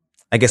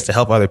guess to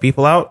help other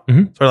people out,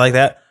 sort of like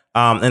that.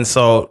 And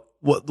so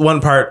one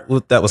part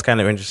that was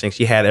kind of interesting,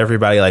 she had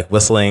everybody like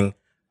whistling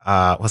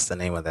what's the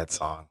name of that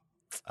song?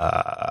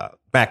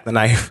 Back the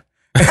Knife.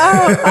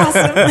 Oh,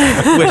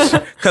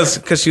 awesome.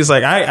 Because she was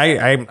like,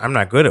 I'm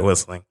not good at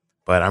whistling,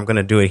 but I'm going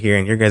to do it here,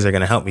 and you guys are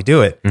going to help me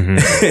do it.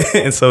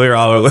 And so we were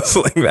all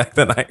whistling Back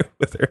the Knife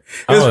with her.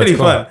 It was pretty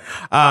fun.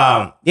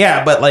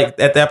 But like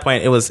at that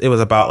point, it was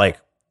about like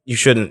you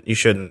shouldn't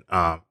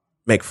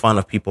make fun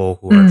of people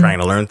who are trying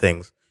to learn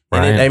things.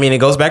 Right. And it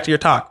goes back to your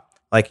talk.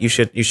 Like you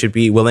should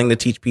be willing to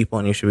teach people,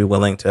 and you should be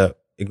willing to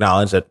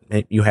acknowledge that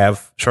you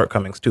have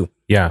shortcomings too.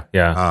 Yeah.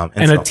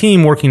 And a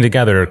team working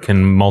together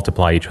can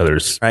multiply each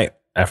other's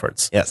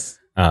efforts. Yes.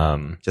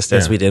 Just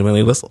as we did when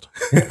we whistled.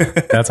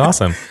 That's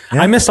awesome.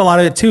 I missed a lot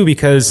of it too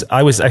because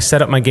I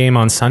set up my game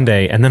on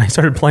Sunday, and then I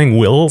started playing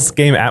Will's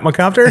game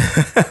Atmocopter,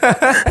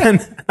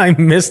 and I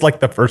missed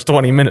like the first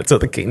 20 minutes of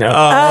the keynote.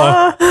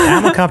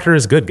 Atmocopter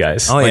is good,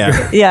 guys. Oh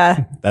yeah.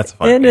 Yeah. That's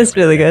fun. It is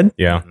really good.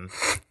 Yeah.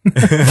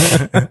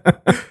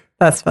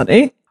 That's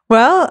funny.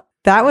 Well,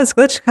 that was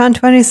GlitchCon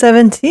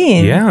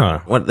 2017. Yeah.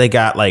 What they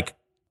got, like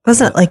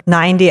wasn't it like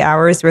 90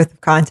 hours worth of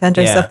content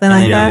or something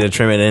and like then you that? need to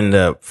trim it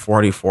into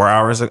 44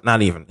 hours.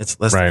 Not even. It's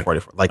less than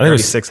 44. Like I think it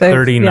was 36.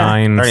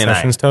 39 39.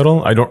 sessions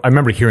total. I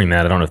remember hearing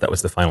that. I don't know if that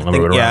was the final number.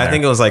 but around I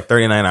think it was like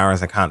 39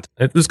 hours of content.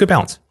 it was a good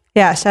balance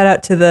Yeah, shout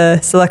out to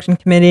the selection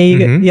committee.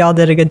 Y'all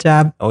did a good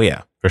job. Oh,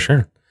 yeah. for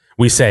sure.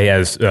 We say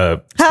as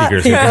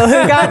speakers. People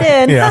who got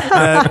in.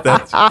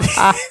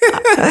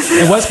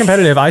 It was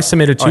competitive. I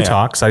submitted 2 yeah.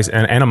 talks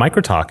and a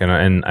micro talk,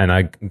 and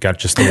I got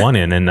just the one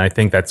in, and I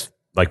think that's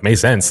like made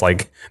sense.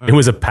 Like it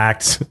was a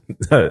packed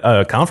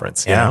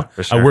conference. You Yeah, know?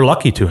 for sure. We're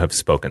lucky to have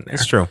spoken there.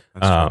 It's true.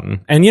 And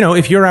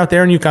if you're out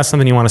there and you've got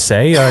something you want to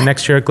say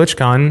next year at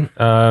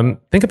GlitchCon,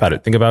 think about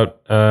it. Think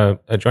about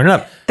joining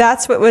up.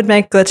 That's what would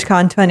make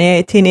GlitchCon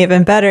 2018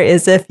 even better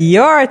is if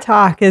your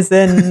talk is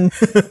in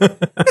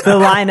the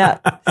lineup.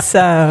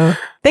 So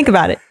think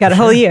about it. You got a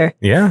whole year.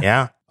 Yeah.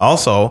 Yeah.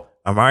 Also,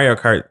 a Mario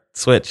Kart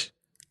Switch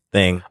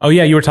thing. Oh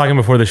yeah, you were talking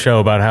before the show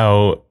about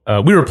how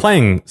we were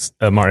playing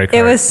Mario Kart.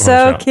 It was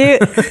so before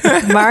the show.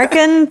 cute. Mark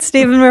and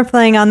Steven were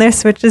playing on their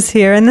Switches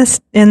here in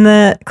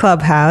the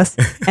clubhouse.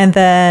 And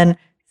then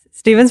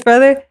Steven's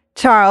brother,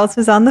 Charles,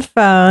 was on the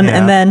phone. Yeah.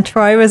 And then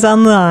Troy was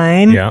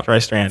online. Yeah. Troy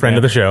Strand. Friend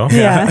of the show.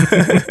 Yeah.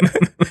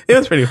 It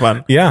was pretty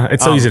fun. Yeah,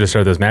 it's so easy to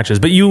start those matches.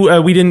 But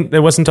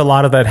there wasn't a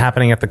lot of that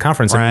happening at the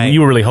conference. Right. And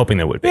you were really hoping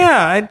there would be.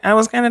 Yeah, I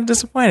was kind of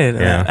disappointed.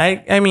 in Yeah.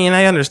 that. I mean,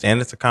 I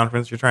understand it's a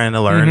conference. You're trying to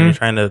learn. You're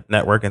trying to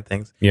network and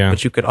things. Yeah.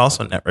 But you could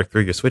also network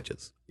through your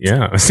Switches.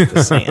 Yeah.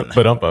 saying.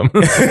 But up 'em.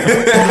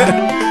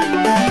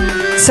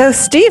 So,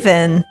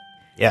 Steven,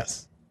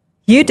 Yes.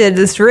 you did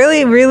this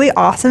really, really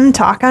awesome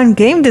talk on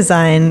game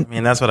design. I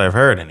mean, that's what I've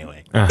heard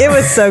anyway. It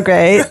was so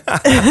great.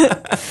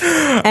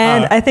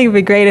 And I think it'd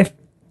be great if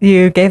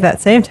you gave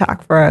that same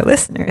talk for our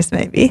listeners,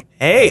 maybe.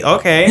 Hey,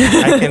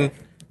 okay.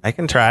 I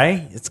can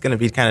try. It's going to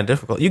be kind of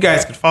difficult. You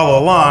guys can follow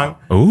along.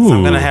 Ooh. So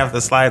I'm going to have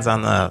the slides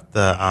on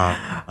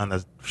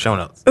the show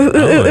notes.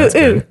 Oh, that's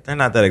good. They're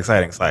not that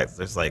exciting slides.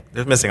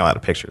 They're missing a lot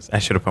of pictures. I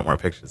should have put more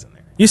pictures in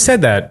there. You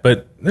said that,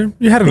 but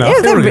you had enough.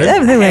 Yeah, They were good. I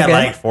think I they're had good.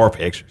 like 4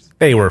 pictures.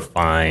 They were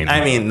fine.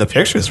 I mean, the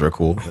pictures were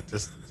cool, but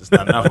just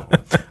not enough of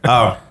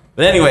them.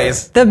 But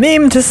anyways, The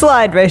meme to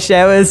slide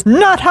ratio is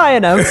not high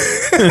enough.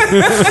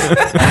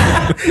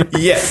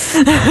 yes.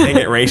 Dang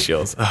it,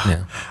 ratios.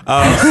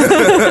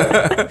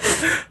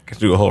 Could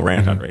do a whole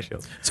rant on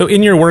ratios. So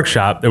in your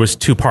workshop, there was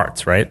 2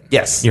 parts, right?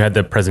 Yes. You had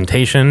the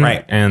presentation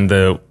Right. and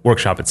the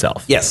workshop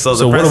itself. Yes.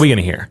 So what are we going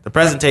to hear? The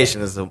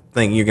presentation is the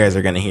thing you guys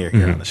are going to hear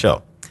here on the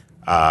show.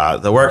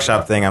 The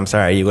workshop thing, I'm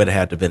sorry, you would have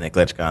had to have been at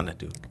GlitchCon to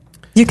do.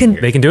 You can.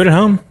 They can do it at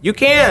home. You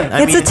can.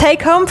 It's a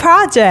take-home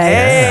project.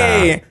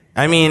 Hey,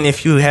 I mean,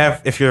 if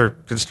you're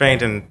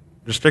constrained and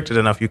restricted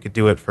enough, you could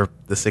do it for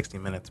the 60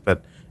 minutes.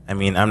 But I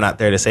mean, I'm not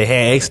there to say,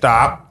 hey,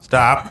 stop. So,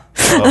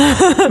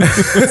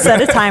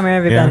 Set a timer,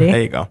 everybody.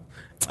 there you go.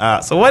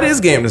 So what is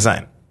game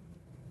design?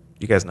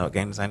 You guys know what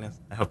game design is?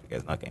 I hope you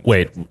guys know what game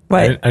design is.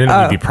 Wait. I didn't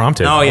need to be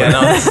prompted. Oh, yeah, no,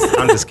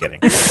 I'm just kidding.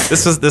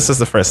 This is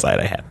the first slide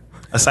I had,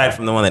 aside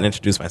from the one that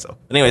introduced myself.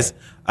 Anyways,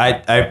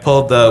 I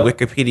pulled the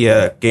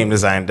Wikipedia game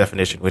design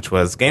definition, which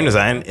was game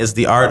design is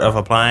the art of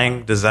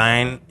applying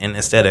design and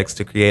aesthetics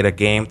to create a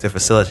game to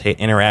facilitate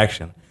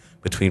interaction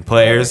between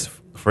players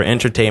for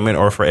entertainment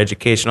or for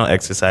educational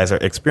exercise or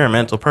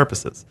experimental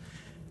purposes.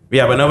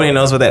 Yeah, but nobody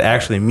knows what that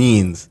actually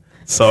means.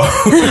 So,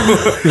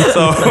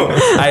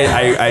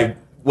 I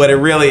what it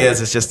really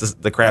is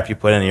just the crap you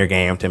put in your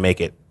game to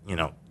make it,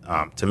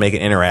 to make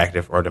it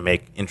interactive or to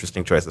make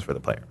interesting choices for the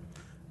player.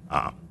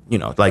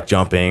 Like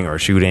jumping or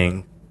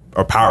shooting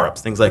or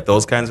power-ups, things like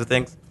those kinds of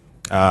things.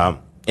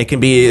 It can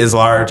be as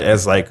large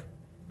as like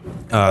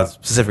a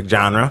specific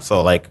genre.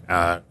 So like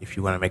if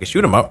you want to make a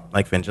shoot 'em up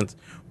like Vengeance,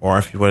 or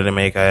if you wanted to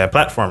make a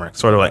platformer,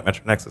 sort of like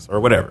Metro Nexus or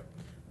whatever.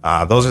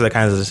 Those are the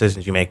kinds of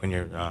decisions you make when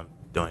you're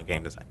doing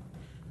game design.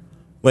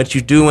 What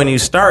you do when you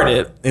start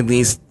it, at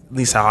least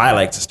how I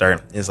like to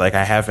start, is like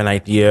I have an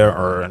idea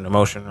or an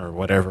emotion or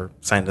whatever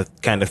kind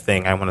of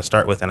thing I want to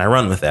start with, and I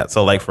run with that.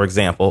 So like, for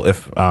example,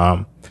 if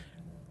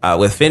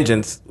with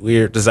Vengeance,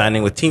 we're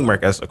designing with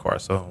teamwork as the core.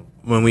 So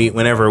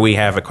whenever we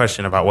have a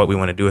question about what we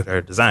want to do with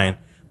our design,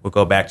 we'll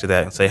go back to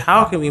that and say,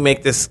 how can we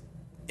make this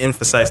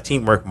emphasize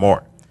teamwork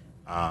more?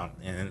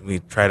 And we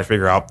try to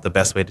figure out the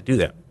best way to do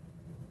that.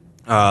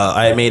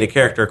 I made a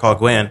character called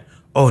Gwen.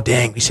 Oh,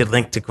 dang, we should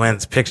link to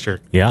Gwen's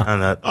picture.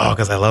 Yeah.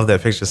 Because I love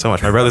that picture so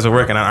much. My brothers are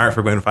working on art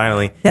for Gwen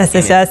finally. Yes.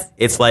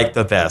 It's like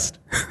the best.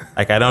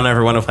 Like, I don't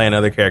ever want to play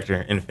another character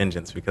in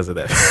Vengeance because of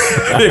that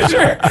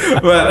picture.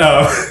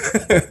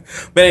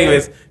 But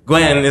anyways,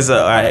 Gwen is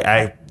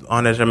I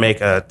wanted to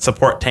make a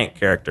support tank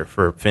character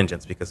for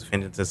Vengeance because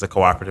Vengeance is a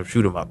cooperative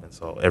shoot 'em up. And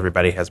so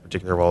everybody has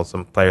particular roles.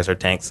 Some players are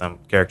tanks, some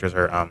characters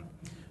are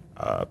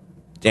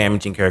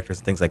damaging characters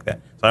and things like that.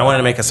 So I wanted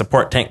to make a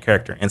support tank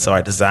character, and so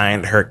I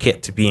designed her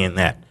kit to be in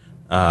that.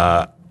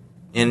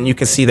 And you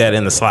can see that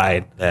in the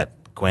slide that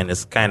Gwen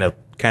is kind of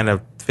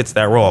fits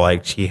that role.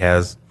 Like she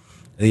has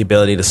the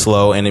ability to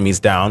slow enemies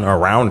down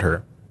around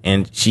her,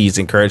 and she's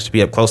encouraged to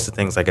be up close to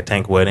things like a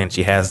tank would, and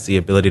she has the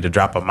ability to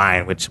drop a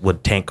mine, which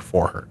would tank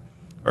for her,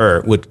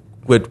 or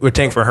would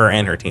tank for her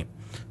and her team.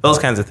 those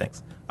kinds of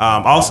things.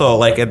 Also,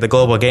 like at the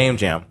Global Game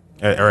Jam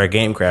or at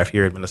GameCraft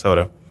here in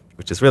Minnesota,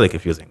 which is really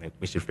confusing.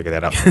 We should figure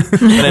that out.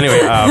 But anyway,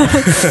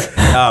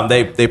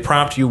 they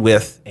prompt you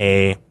with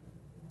a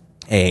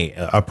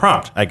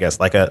prompt, I guess,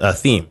 like a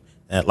theme.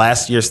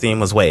 Last year's theme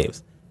was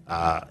waves,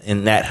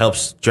 and that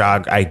helps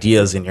jog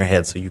ideas in your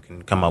head so you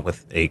can come up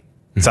with a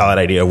solid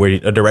idea of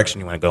a direction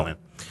you want to go in.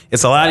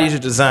 It's a lot easier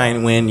to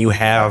design when you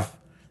have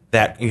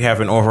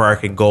an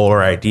overarching goal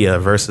or idea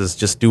versus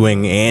just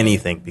doing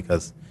anything,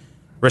 because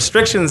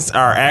restrictions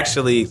are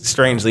actually,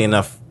 strangely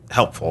enough,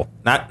 helpful.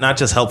 Not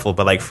just helpful,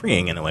 but like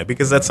freeing in a way,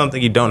 because that's something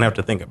you don't have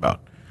to think about.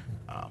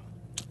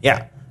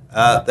 The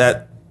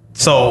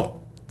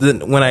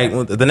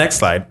next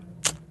slide,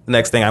 the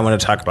next thing I want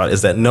to talk about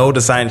is that no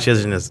design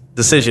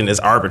decision is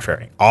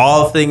arbitrary.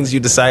 All things you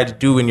decide to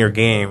do in your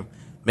game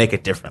make a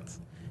difference,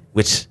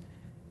 which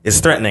is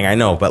threatening, I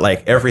know, but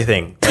like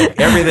everything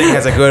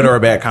has a good or a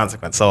bad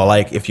consequence. So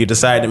like if you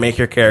decide to make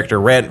your character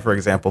red, for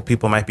example,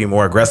 people might be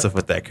more aggressive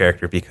with that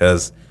character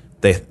because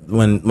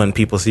when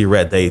people see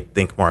red, they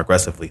think more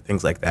aggressively,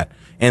 things like that.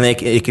 And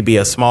it could be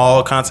a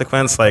small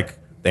consequence, like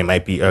they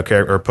might be a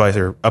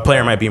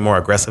player might be more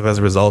aggressive as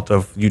a result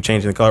of you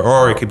changing the color,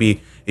 or it could be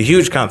a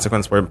huge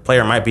consequence where a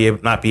player might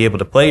not be able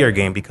to play your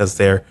game because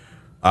they're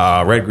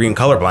red-green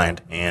colorblind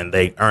and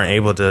they aren't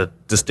able to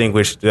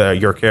distinguish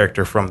your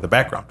character from the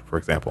background, for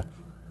example.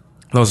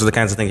 Those are the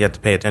kinds of things you have to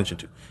pay attention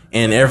to.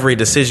 And every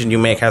decision you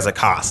make has a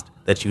cost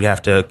that you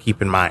have to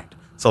keep in mind.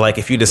 So like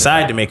if you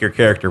decide to make your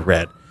character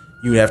red,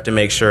 you have to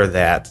make sure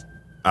that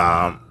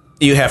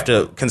you have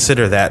to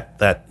consider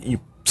that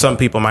some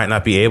people might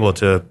not be able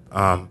to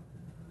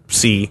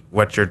see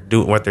what they're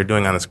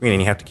doing on the screen,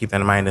 and you have to keep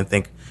that in mind and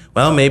think,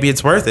 well, maybe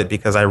it's worth it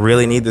because I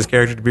really need this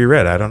character to be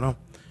red. I don't know.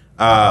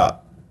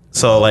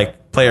 So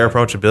like player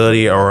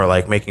approachability, or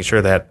like making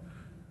sure that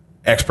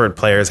expert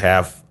players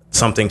have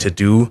something to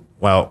do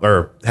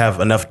or have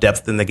enough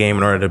depth in the game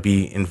in order to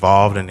be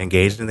involved and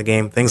engaged in the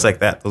game, things like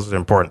that. Those are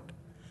important.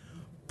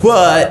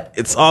 But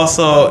it's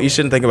also, you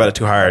shouldn't think about it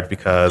too hard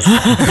because I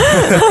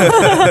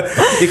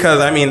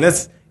mean,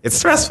 it's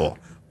stressful,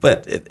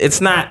 but it's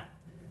not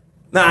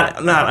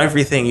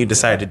everything you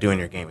decide to do in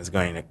your game is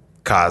going to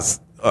cause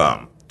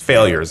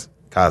failures,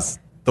 cause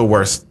the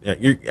worst.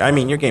 Your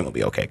game will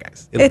be okay,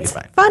 guys. It'll be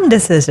fine. Fun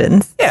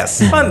decisions.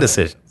 Yes, fun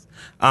decisions.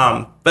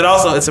 But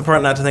also, it's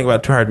important not to think about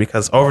it too hard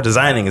because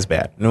over-designing is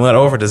bad. And what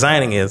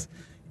over-designing is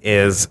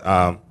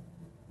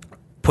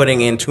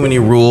putting in too many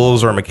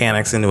rules or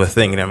mechanics into a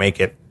thing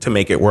to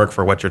make it work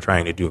for what you're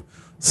trying to do.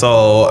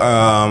 So,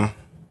 I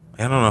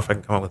don't know if I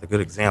can come up with a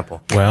good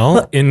example.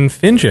 Well, in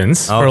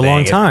Fingens, for a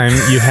long time,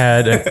 you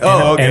had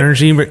an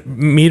energy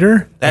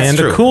meter and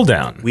true. A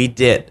cooldown. We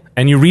did.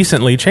 And you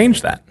recently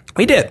changed that.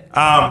 We did.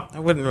 I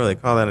wouldn't really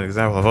call that an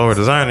example of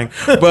over-designing,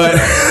 but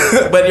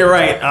but you're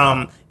right.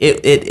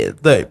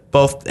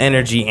 Both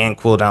energy and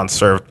cooldown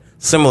served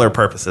similar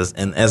purposes,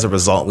 and as a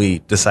result, we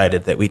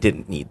decided that we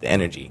didn't need the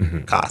energy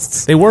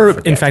costs. They were,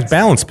 in fact,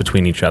 balanced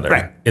between each other.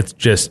 Right.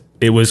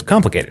 It was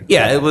complicated.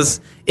 Yeah, it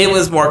was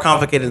more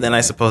complicated than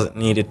I suppose it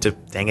needed to.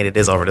 Dang it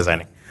is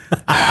over-designing.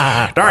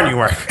 Darn you,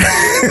 Mark.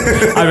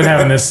 I've been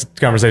having this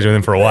conversation with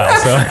him for a while,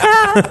 so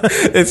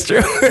it's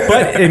true.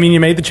 But I mean, you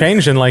made the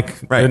change, and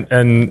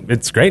and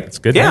it's great. It's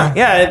good. Yeah,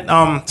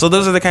 yeah. So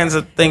those are the kinds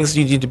of things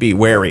you need to be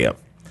wary of.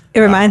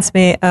 It reminds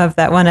me of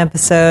that one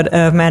episode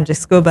of Magic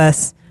School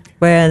Bus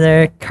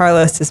where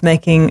Carlos is trying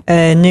to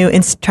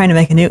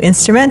make a new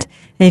instrument,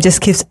 and he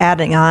just keeps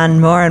adding on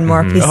more and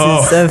more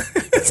pieces of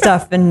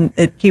stuff, and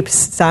it keeps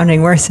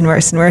sounding worse and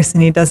worse and worse,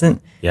 and he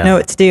doesn't know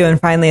what to do. And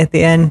finally, at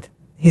the end,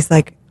 he's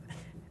like,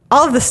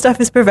 all of this stuff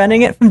is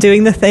preventing it from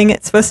doing the thing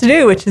it's supposed to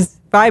do, which is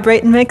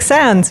vibrate and make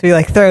sounds. So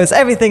he throws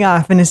everything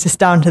off and it's just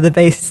down to the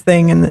bass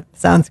thing, and it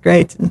sounds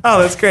great. And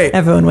that's great.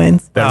 Everyone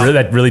wins.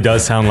 That really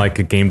does sound like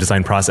a game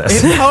design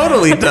process. It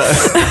totally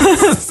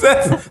does.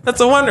 That's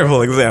a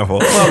wonderful example.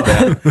 Love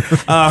that.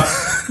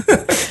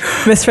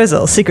 Miss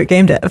Frizzle, secret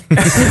game dev.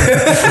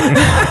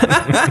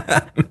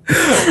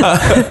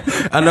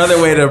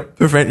 Another way to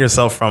prevent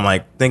yourself from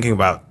thinking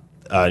about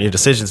your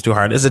decisions too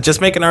hard is to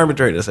just make an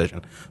arbitrary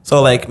decision.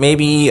 So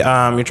maybe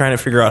you're trying to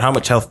figure out how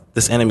much health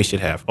this enemy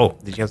should have. Oh,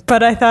 did you have?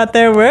 But I thought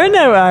there were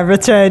no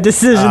arbitrary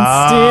decisions,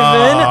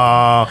 Stephen.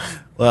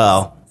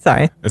 Well,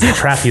 sorry. There's a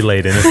trap he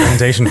laid in his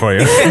presentation for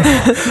you.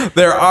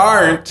 There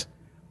aren't.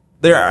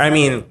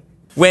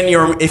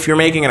 If you're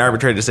making an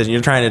arbitrary decision,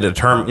 you're trying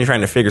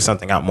to figure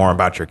something out more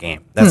about your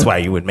game. That's why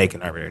you would make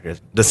an arbitrary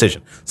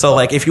decision. So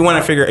if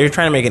you're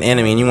trying to make an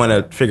enemy and you want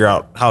to figure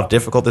out how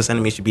difficult this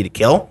enemy should be to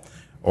kill,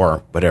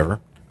 or whatever.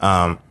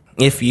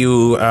 If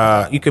you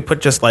could put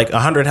just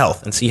 100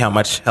 health and see how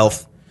much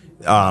health,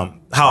 how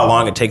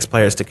long it takes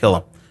players to kill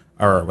them,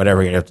 or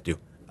whatever you have to do.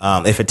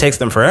 If it takes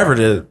them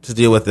forever to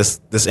deal with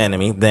this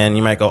enemy, then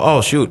you might go, oh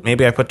shoot,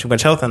 maybe I put too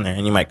much health in there,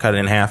 and you might cut it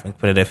in half and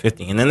put it at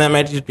 50, and then that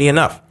might just be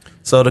enough.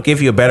 So to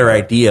give you a better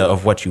idea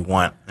of what you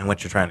want and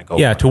what you're trying to go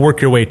for. Yeah, to work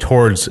your way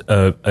towards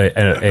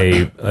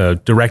a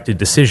directed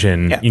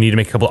decision, you need to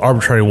make a couple of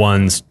arbitrary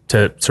ones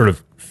to sort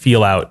of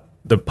feel out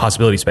the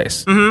possibility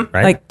space,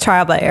 right? Like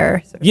trial by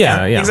error.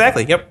 yeah.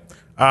 Exactly. Yep.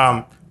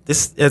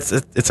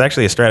 It's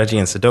actually a strategy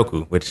in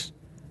Sudoku, which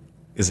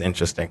is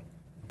interesting,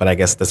 but I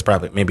guess that's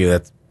part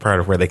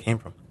of where they came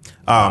from.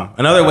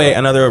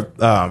 Another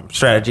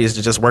strategy is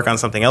to just work on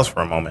something else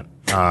for a moment,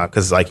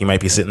 because like you might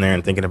be sitting there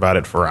and thinking about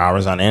it for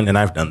hours on end, and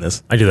I've done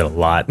this. I do that a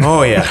lot.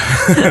 Oh yeah,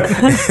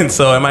 and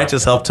so it might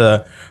just help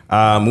to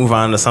move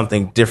on to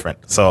something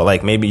different. So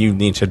like maybe you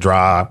need to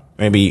draw.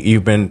 Maybe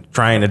you've been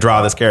trying to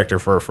draw this character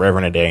for forever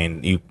and a day,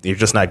 and you're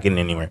just not getting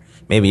anywhere.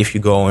 Maybe if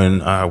you go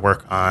and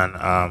work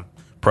on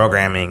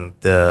programming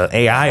the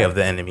AI of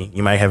the enemy,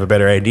 you might have a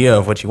better idea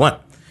of what you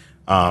want.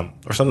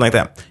 Or something like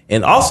that.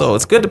 And also,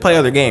 it's good to play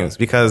other games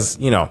because,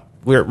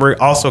 we're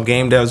also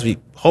game devs. We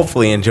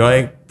hopefully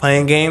enjoy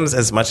playing games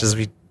as much as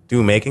we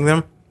do making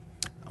them.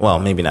 Well,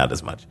 maybe not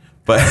as much,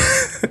 but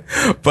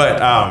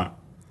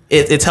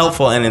it's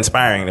helpful and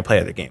inspiring to play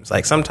other games.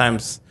 Like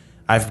sometimes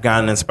I've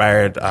gotten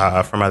inspired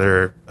from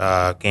other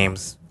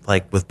games,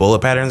 like with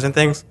bullet patterns and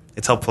things.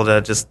 It's helpful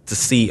to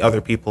see other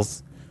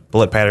people's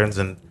bullet patterns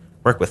and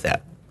work with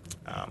that.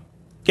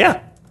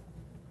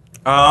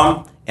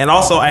 And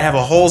also, I have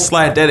a whole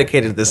slide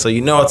dedicated to this, so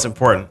you know it's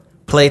important.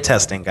 Play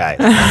testing, guys.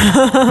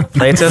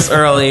 Play test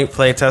early,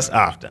 play test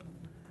often.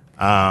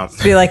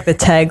 Be like the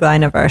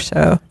tagline of our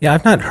show. Yeah,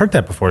 I've not heard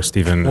that before,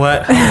 Stephen.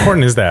 What? How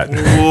important is that?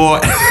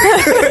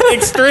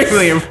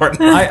 Extremely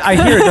important.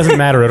 I hear it doesn't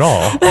matter at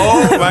all.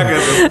 Oh my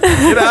goodness.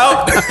 Get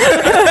out.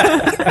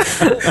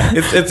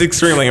 It's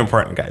extremely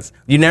important, guys.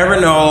 You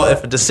never know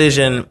if a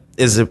decision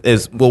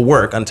will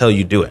work until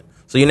you do it.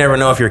 So you never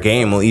know if your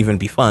game will even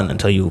be fun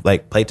until you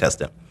play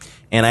test it.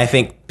 And I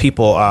think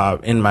people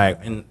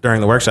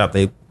during the workshop,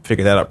 they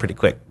figured that out pretty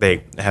quick.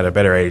 They had a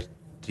better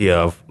idea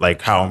of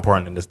how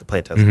important it is to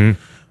play testing.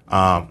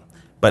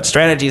 But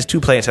strategies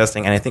to play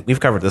testing, and I think we've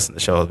covered this in the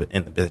show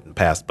in the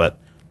past, but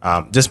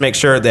just make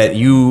sure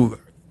you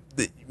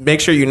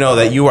know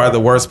that you are the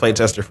worst play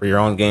tester for your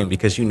own game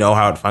because you know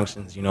how it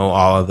functions. You know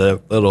all of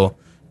the little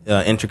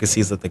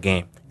intricacies of the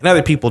game. And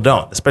other people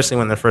don't, especially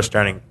when they're first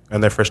trying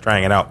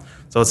it out.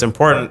 So it's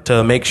important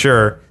to make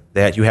sure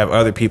that you have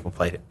other people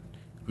play it.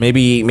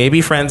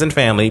 Maybe friends and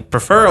family,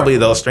 preferably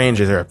those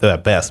strangers are the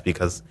best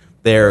because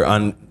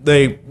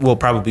they will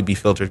probably be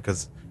filtered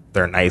because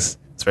they're nice,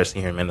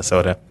 especially here in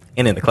Minnesota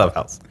and in the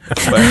clubhouse.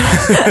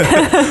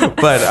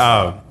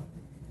 But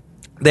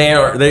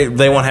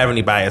they won't have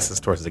any biases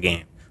towards the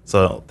game.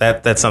 So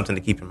that's something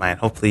to keep in mind.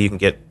 Hopefully you can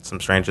get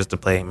some strangers to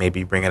play.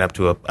 Maybe bring it up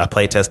to a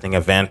play testing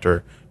event,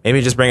 or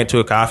maybe just bring it to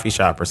a coffee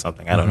shop or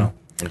something. I don't know.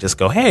 And just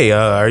go, hey,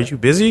 are you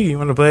busy? You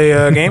want to play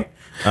a game?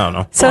 I don't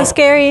know. So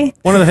scary.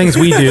 One of the things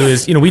we do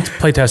is, we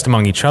play test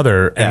among each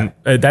other, and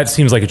that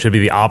seems like it should be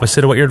the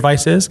opposite of what your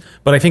advice is.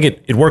 But I think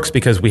it works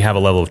because we have a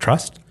level of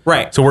trust.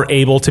 Right. So we're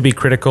able to be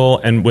critical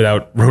and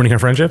without ruining our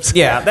friendships.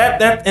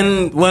 Yeah,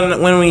 and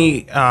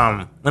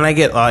when I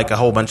get a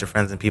whole bunch of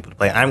friends and people to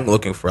play, I'm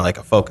looking for a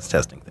focus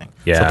testing thing.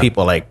 Yeah. So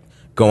people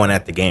going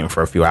at the game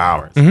for a few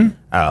hours.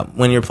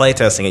 When you're play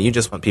testing it, you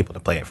just want people to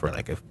play it for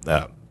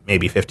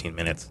maybe 15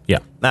 minutes. Yeah.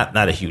 Not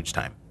a huge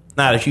time.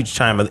 Not a huge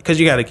time,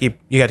 because you got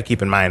to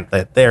keep in mind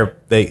that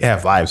they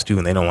have lives too,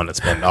 and they don't want to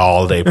spend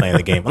all day playing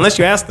the game unless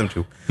you ask them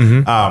to.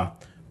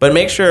 But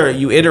make sure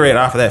you iterate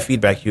off of that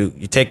feedback. You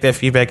take that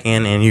feedback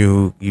in, and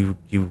you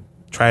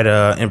try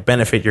to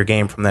benefit your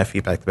game from that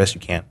feedback the best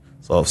you can.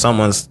 So if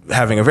someone's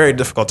having a very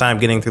difficult time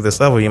getting through this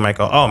level, you might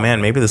go, oh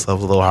man, maybe this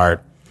level's a little hard.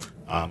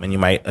 And you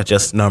might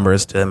adjust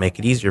numbers to make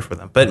it easier for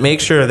them. But make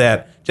sure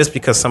that just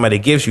because somebody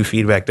gives you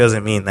feedback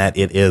doesn't mean that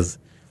it is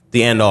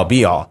the end all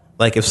be all.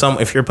 Like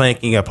if you're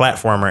playing a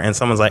platformer and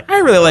someone's like, I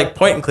really like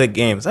point and click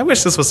games. I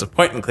wish this was a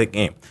point and click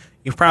game.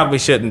 You probably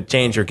shouldn't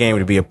change your game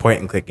to be a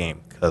point and click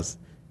game because,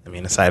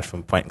 aside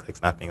from point and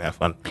clicks not being that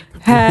fun.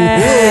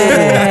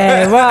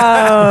 Hey,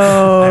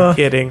 whoa. I'm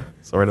kidding,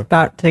 sort of.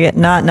 About to get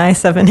not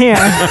nice up in here.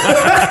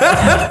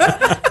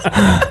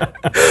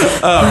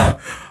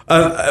 A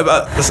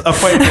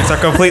point and clicks are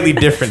completely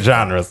different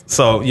genres,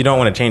 so you don't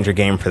want to change your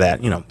game for that.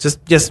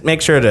 Just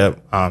make sure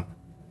to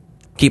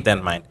keep that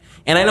in mind.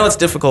 And I know it's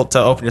difficult to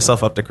open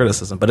yourself up to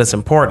criticism, but it's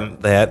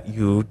important that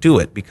you do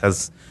it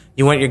because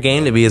you want your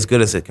game to be as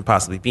good as it can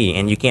possibly be,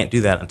 and you can't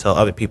do that until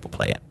other people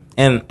play it.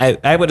 And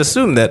I would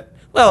assume that,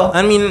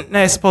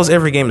 I suppose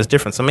every game is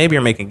different, so maybe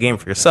you're making a game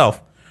for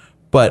yourself,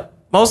 but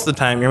most of the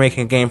time you're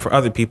making a game for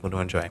other people to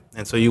enjoy.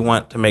 And so you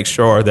want to make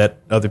sure that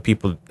other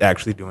people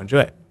actually do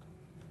enjoy it.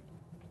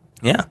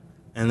 Yeah.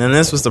 And then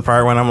this was the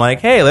part when I'm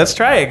like, hey, let's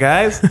try it,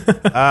 guys.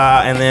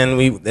 And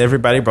then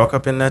everybody broke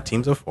up in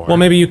teams of 4. Well,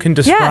 maybe you can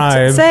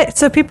describe.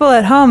 So people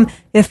at home,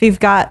 if you've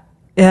got,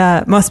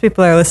 most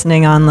people are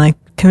listening on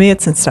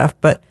commutes and stuff,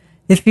 but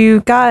if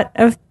you got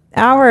an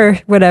hour,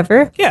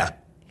 whatever. Yeah.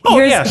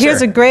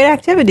 Here's a great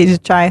activity to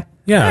try.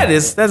 Yeah.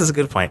 That is a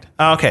good point.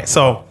 Okay.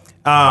 So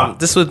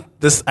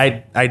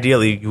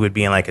ideally you would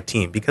be in a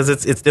team because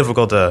it's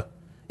difficult to.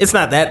 It's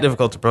not that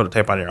difficult to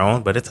prototype on your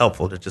own, but it's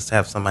helpful to just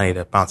have somebody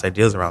to bounce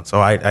ideas around. So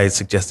I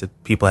suggested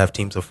people have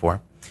teams of 4.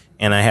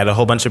 and I had a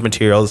whole bunch of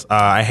materials.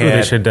 I They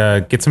had should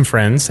get some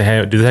friends, say,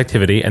 hey, do this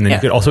activity, and then Yeah.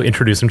 you could also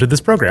introduce them to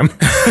this program.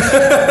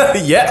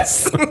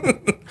 yes,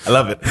 I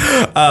love it.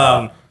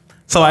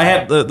 So I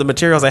had the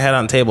materials I had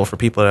on the table for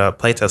people to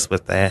play test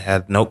with. I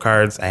had note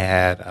cards, I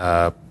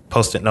had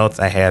Post-it notes,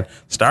 I had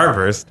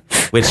Starburst,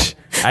 which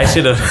I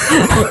should have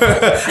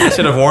I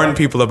should have warned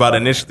people about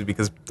initially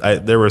because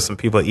there were some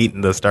people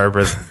eating the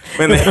Starburst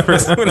when they were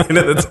swinging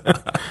at the top.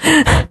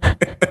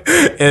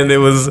 And it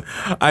was,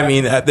 I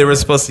mean, they were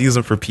supposed to use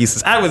them for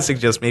pieces. I would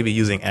suggest maybe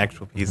using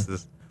actual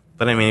pieces.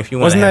 But I mean, if you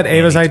want, Wasn't that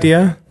Ava's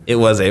idea? It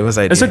was Ava's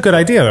idea. It's a good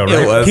idea, though,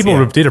 right? It was, People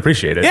yeah. did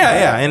appreciate it.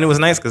 Yeah, and it was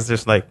nice because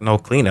there's like no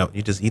cleanup.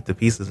 You just eat the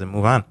pieces and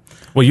move on.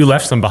 Well, you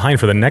left some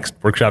behind for the next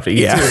workshop to eat,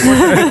 Yeah,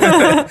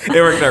 too.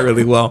 it worked out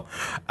really well.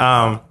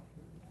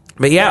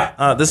 But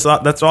yeah,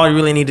 that's all you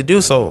really need to do.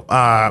 So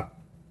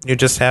you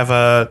just have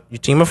your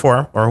team of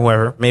 4 or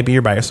whoever. Maybe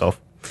you're by yourself,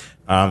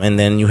 and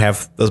then you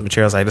have those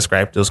materials I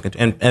described, those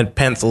and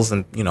pencils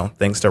and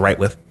things to write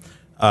with.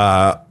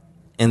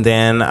 And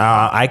then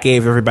I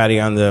gave everybody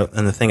on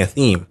the thing a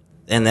theme,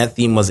 and that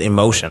theme was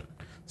emotion.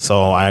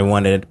 So I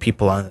wanted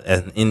people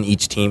in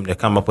each team to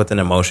come up with an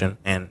emotion,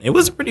 and it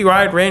was a pretty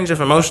wide range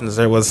of emotions.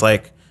 There was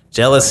like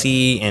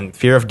jealousy and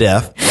fear of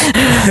death,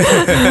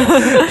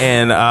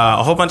 and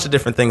a whole bunch of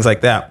different things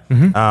like that.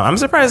 Mm-hmm. I'm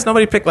surprised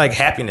nobody picked like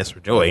happiness or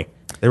joy.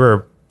 They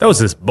were, That was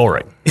just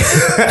boring.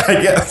 I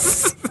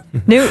guess.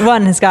 Newt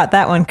 1 has got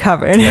that one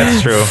covered.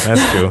 That's true.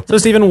 That's true. So,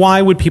 Stephen,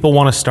 why would people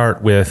want to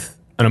start with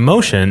an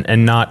emotion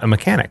and not a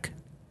mechanic?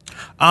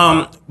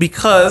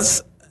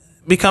 Because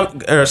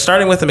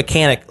starting with a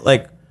mechanic,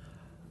 like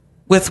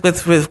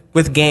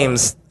with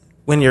games,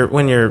 when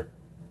you're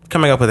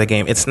coming up with a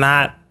game, it's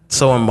not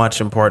so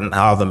much important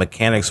how the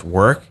mechanics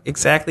work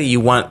exactly. You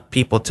want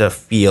people to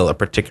feel a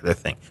particular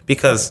thing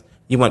because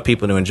you want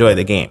people to enjoy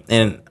the game.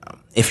 And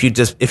if you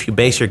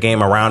base your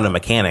game around a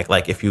mechanic,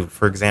 like if you,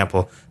 for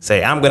example,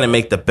 say, I'm going to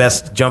make the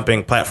best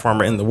jumping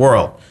platformer in the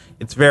world,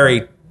 it's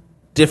very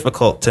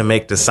difficult to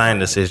make design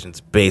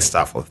decisions based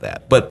off of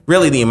that. But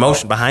really the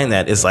emotion behind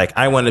that is like,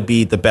 I want to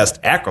be the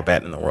best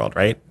acrobat in the world,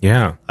 right?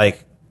 Yeah.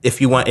 Like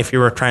if you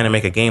were trying to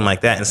make a game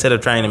like that, instead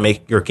of trying to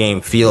make your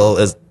game feel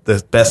as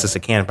the best as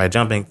it can by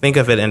jumping, think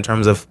of it in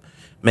terms of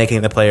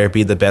making the player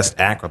be the best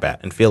acrobat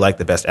and feel like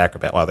the best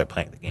acrobat while they're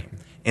playing the game.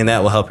 And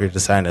that will help your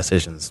design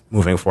decisions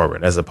moving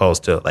forward, as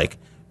opposed to like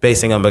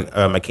basing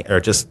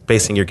just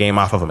basing your game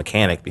off of a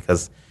mechanic,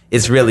 because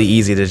it's really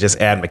easy to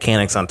just add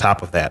mechanics on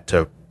top of that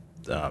to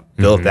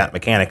build that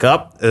mechanic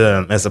up,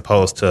 as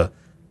opposed to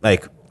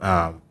like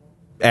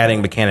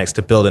adding mechanics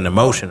to build an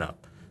emotion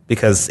up,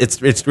 because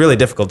it's really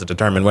difficult to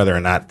determine whether or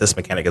not this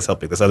mechanic is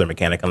helping this other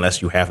mechanic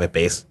unless you have a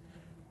base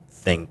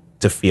thing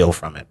to feel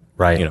from it.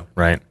 Right.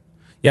 Right.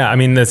 Yeah. I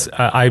mean, this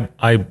I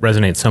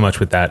resonate so much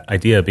with that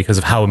idea because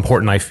of how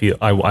important I feel.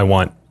 I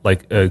want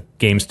like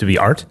games to be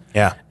art.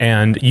 Yeah.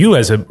 And you,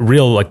 as a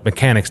real like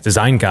mechanics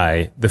design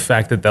guy, the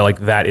fact that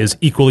that is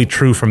equally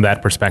true from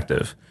that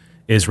perspective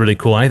is really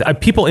cool. And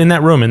people in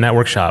that room, in that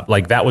workshop,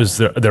 like that was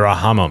their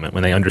aha moment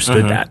when they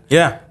understood that.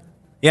 Yeah.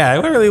 Yeah.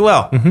 It went really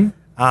well.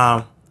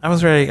 I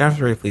was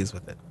very pleased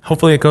with it.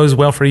 Hopefully it goes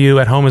well for you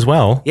at home as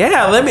well.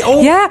 Yeah.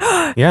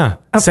 Yeah. Yeah.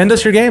 Send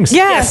us your games.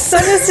 Yes,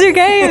 send us your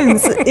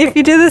games. If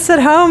you do this at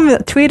home,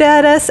 tweet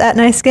at us at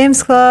Nice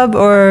Games Club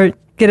or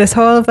get us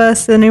hold of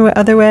us any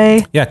other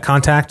way. Yeah,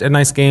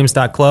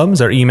 contact@nicegames.club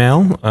is our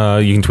email.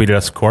 You can tweet at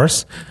us, of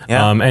course.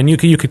 Yeah. And you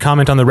could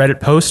comment on the Reddit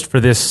post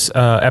for this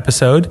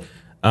episode.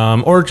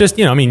 Or just,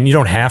 you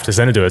don't have to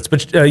send it to us,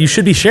 but you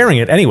should be sharing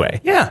it anyway.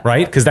 Yeah.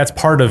 Right? Because that's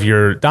part of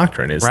your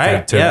doctrine is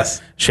Right, to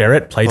yes. share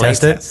it, play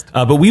test it. test.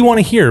 But we want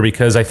to hear,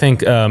 because I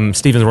think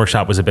Stephen's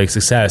workshop was a big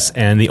success,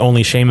 and the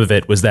only shame of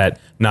it was that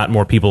not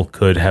more people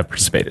could have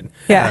participated.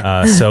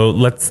 Yeah. So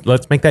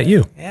let's make that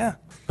you. Yeah.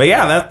 But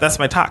yeah, that's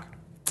my talk.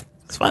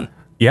 It's fun.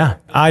 Yeah,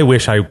 I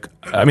wish I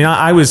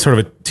was sort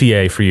of a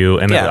TA for you,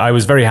 and Yeah. I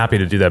was very happy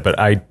to do that, but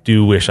I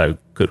do wish I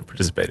could have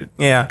participated.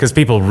 Yeah. Because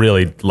people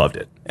really loved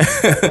it.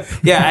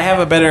 Yeah, I have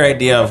a better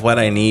idea of what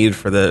I need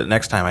for the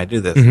next time I do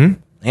this.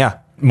 Yeah.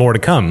 More to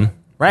come.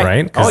 Right.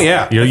 Right? 'Cause Oh,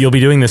 yeah. You'll be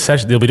doing this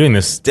session. You'll be doing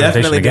this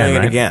Definitely presentation doing it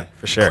right? again,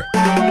 for sure.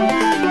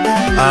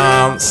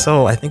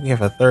 So I think we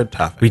have a third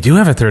topic. We do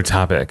have a third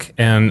topic,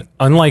 and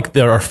unlike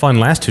our fun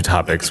last two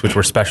topics, which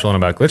were special and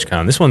about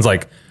GlitchCon, this one's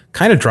like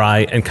kind of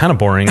dry and kind of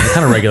boring and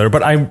kind of regular,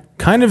 but I'm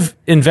kind of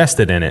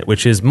invested in it,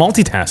 which is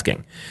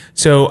multitasking.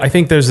 So I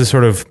think there's this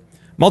sort of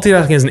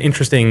multitasking is an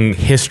interesting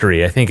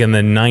history. I think in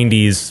the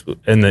 90s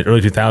and the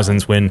early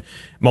 2000s, when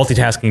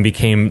multitasking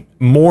became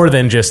more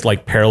than just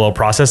like parallel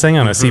processing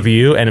on a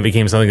CPU, and it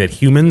became something that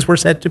humans were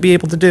set to be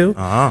able to do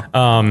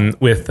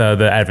with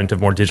the advent of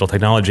more digital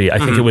technology. I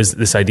think it was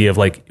this idea of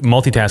like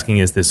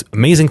multitasking is this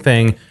amazing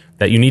thing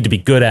that you need to be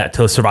good at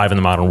to survive in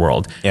the modern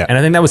world. Yeah. And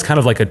I think that was kind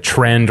of like a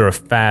trend or a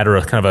fad or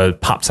a kind of a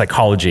pop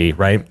psychology,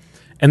 right?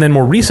 And then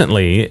more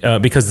recently,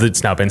 because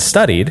it's now been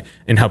studied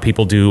in how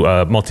people do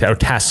or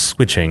task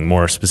switching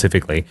more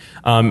specifically,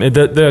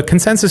 the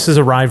consensus has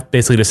arrived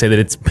basically to say that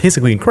it's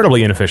basically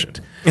incredibly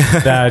inefficient.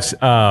 That,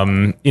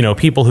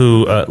 people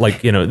who,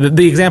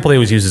 the example they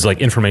always use is like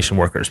information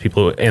workers,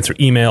 people who answer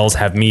emails,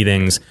 have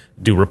meetings,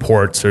 do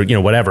reports, or,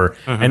 whatever.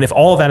 And if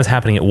all of that is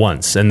happening at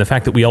once, and the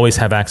fact that we always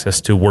have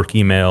access to work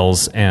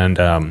emails and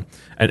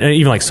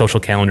even like social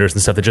calendars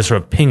and stuff that just sort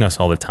of ping us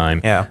all the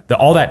time. Yeah.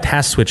 All that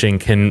task switching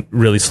can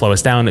really slow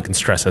us down. It can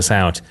stress us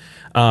out.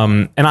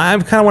 And I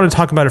kind of want to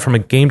talk about it from a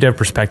game dev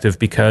perspective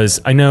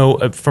because I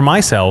know for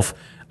myself,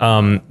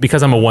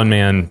 because I'm a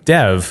one-man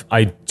dev,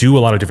 I do a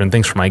lot of different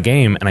things for my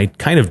game, and I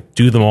kind of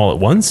do them all at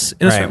once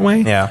in a certain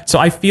way. Yeah. So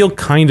I feel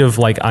kind of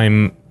like I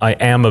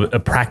am a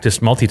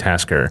practiced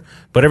multitasker.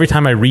 But every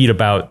time I read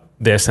about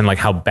this and like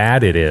how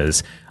bad it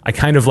is, I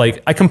kind of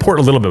like I comport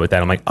a little bit with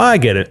that. I'm like, oh, I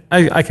get it.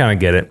 I kind of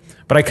get it.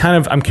 But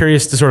I'm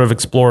curious to sort of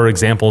explore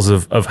examples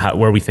of how,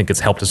 where we think it's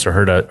helped us or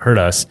hurt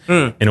us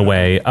in a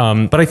way.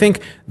 But I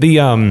think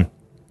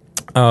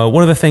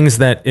one of the things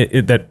that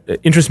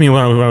interests me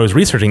when I was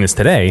researching this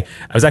today,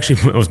 I was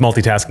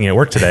multitasking at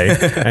work today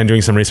and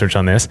doing some research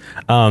on this.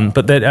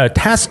 But that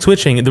task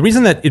switching, the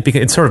reason that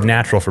it's sort of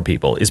natural for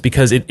people is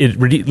because it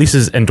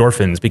releases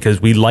endorphins because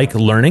we like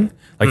learning.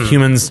 Like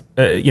humans,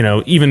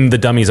 even the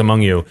dummies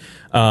among you,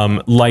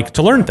 like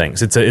to learn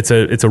things. It's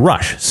a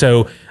rush.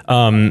 So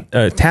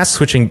task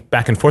switching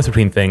back and forth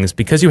between things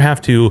because you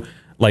have to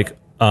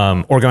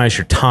organize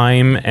your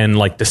time and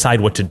like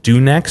decide what to do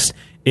next.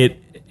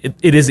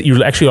 It is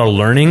you actually are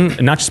learning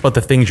not just about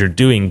the things you're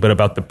doing, but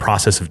about the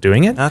process of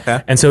doing it.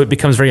 Okay. And so it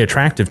becomes very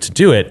attractive to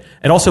do it.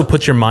 It also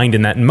puts your mind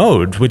in that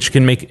mode, which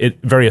can make it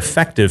very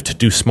effective to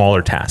do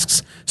smaller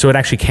tasks. So it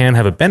actually can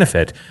have a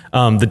benefit.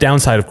 The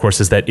downside, of course,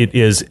 is that it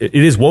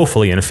is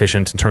woefully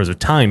inefficient in terms of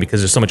time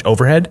because there's so much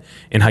overhead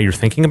in how you're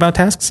thinking about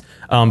tasks,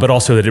 but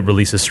also that it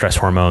releases stress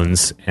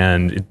hormones.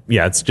 And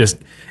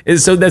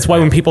so that's why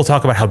when people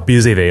talk about how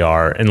busy they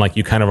are and like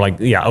you kind of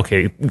like, yeah,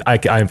 okay, I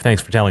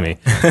thanks for telling me.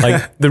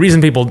 Like the reason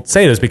people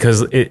say it is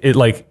because it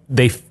like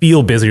they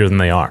feel busier than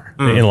they are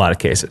in a lot of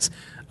cases.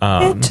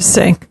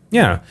 Interesting.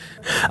 Yeah.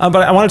 But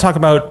I want to talk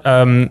about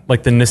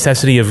like the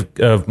necessity of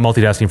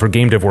multitasking for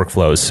game dev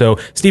workflows. So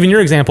Stephen,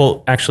 your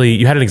example, actually,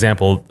 you had an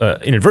example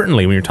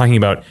inadvertently when you're talking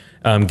about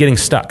getting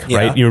stuck,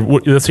 right?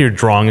 Let's say you're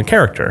drawing a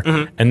character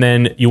and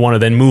then you want to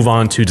then move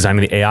on to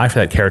designing the AI for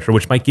that character,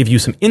 which might give you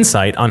some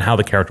insight on how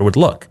the character would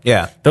look.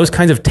 Yeah. Those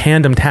kinds of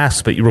tandem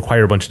tasks, but you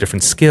require a bunch of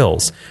different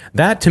skills.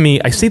 That to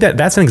me, I see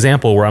that's an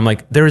example where I'm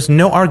like, there is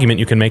no argument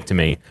you can make to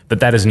me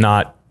that is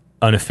not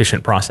an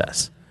efficient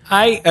process.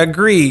 I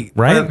agree.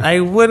 Right? I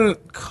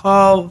wouldn't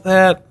call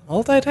that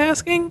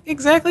multitasking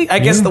exactly. I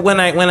guess when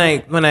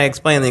I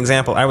explained the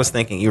example, I was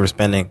thinking you were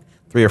spending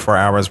 3 or 4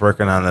 hours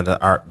working on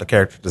the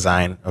character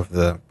design of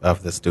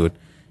this dude,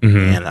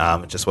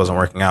 and it just wasn't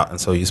working out, and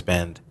so you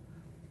spend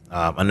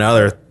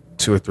another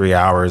 2 or 3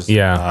 hours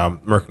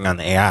working on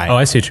the AI. Oh,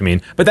 I see what you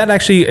mean. But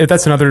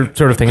that's another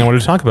sort of thing I wanted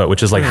to talk about,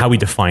 which is like how we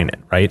define it,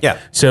 right? Yeah.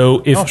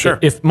 So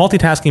if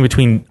multitasking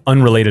between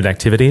unrelated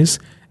activities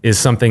is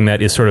something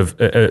that is sort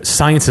of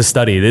science has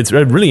studied. It's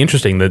really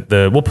interesting that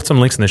we'll put some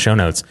links in the show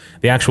notes.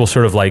 The actual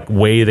sort of like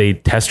way they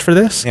test for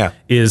this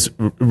is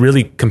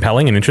really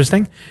compelling and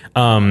interesting.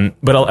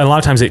 But a lot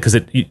of times because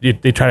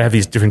they try to have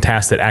these different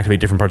tasks that activate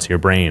different parts of your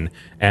brain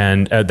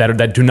and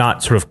that do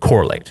not sort of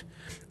correlate.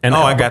 And,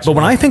 I got you. But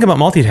when I think about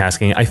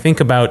multitasking, I think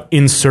about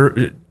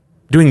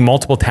doing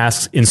multiple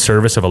tasks in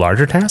service of a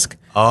larger task.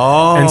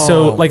 Oh. And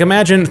so,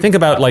 think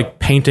about like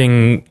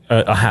painting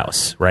a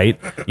house, right?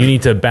 You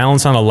need to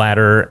balance on a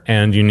ladder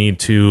and you need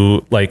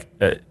to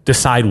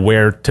decide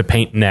where to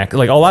paint next.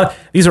 Like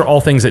these are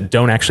all things that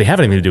don't actually have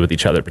anything to do with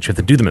each other, but you have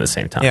to do them at the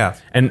same time. Yeah.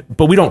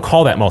 But we don't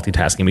call that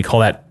multitasking. We call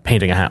that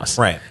painting a house.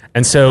 Right.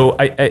 And so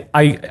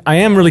I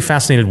am really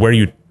fascinated where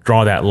you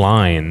draw that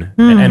line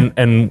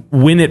and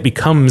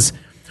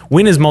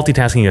when is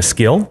multitasking a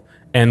skill?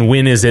 And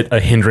when is it a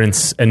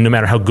hindrance? And no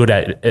matter how good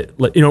at it,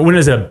 when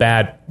is it a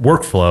bad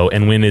workflow?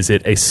 And when is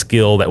it a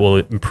skill that will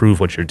improve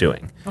what you're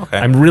doing? Okay.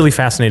 I'm really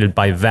fascinated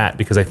by that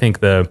because I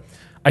think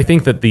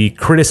that the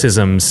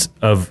criticisms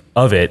of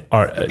it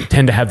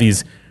tend to have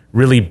these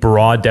really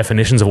broad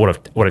definitions of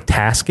what a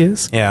task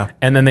is. Yeah.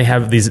 And then they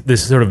have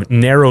this sort of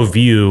narrow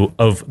view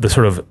of the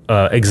sort of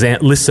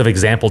lists of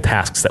example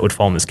tasks that would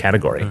fall in this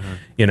category.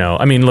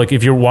 I mean, look,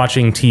 if you're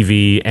watching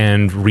TV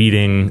and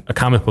reading a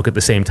comic book at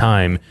the same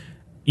time,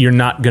 you're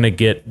not going to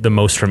get the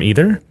most from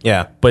either.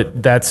 Yeah.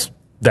 But that's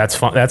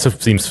fun.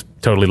 Seems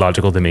totally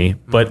logical to me.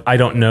 But I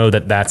don't know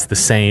that that's the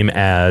same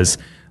as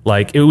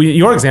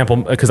your example,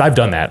 because I've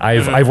done that.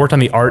 I've worked on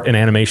the art and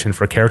animation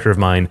for a character of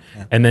mine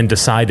and then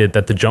decided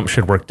that the jump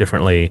should work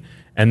differently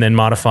and then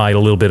modified a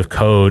little bit of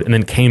code and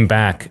then came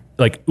back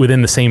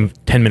within the same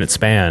 10-minute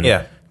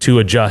span to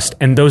adjust.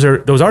 And those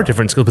are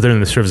different skills, but they're in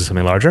the service of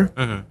something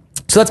larger.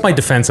 So that's my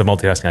defense of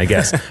multitasking, I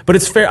guess. But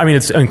it's fair. I mean,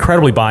 it's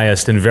incredibly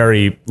biased and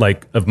very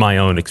of my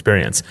own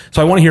experience.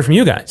 So I want to hear from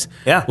you guys.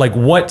 Yeah.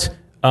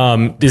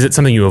 Is it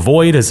something you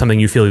avoid? Is it something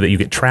you feel that you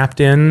get trapped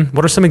in?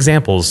 What are some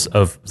examples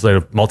of sort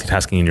of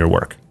multitasking in your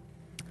work?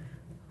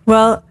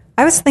 Well,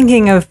 I was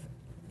thinking of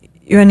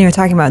when you were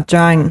talking about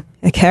drawing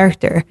a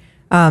character.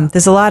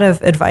 There's a lot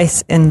of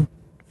advice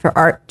for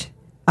art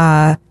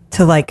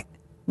to like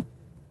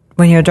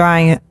when you're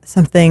drawing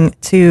something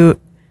to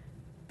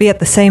be at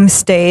the same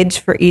stage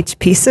for each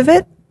piece of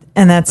it,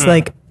 and that's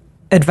like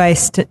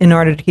advice in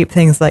order to keep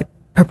things like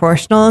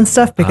proportional and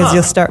stuff, because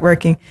you'll start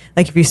working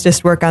like if you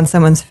just work on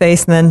someone's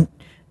face and then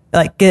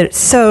like get it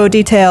so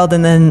detailed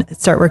and then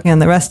start working on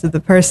the rest of the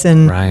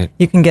person, right,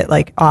 you can get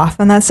like off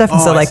on that stuff.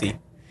 And so I like see.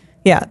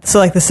 Yeah, so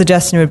like the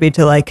suggestion would be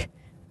to like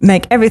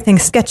make everything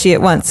sketchy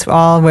at once,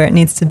 all where it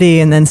needs to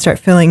be, and then start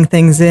filling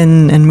things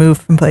in and move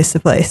from place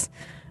to place,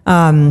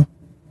 and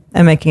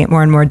making it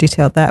more and more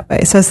detailed that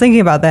way. So I was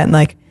thinking about that, and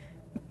like,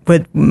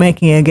 would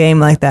making a game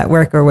like that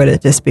work, or would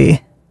it just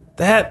be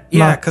that?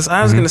 Yeah, because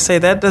I was going to say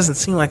that doesn't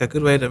seem like a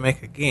good way to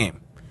make a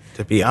game,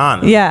 to be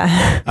honest.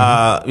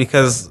 Yeah,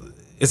 because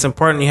it's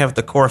important you have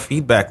the core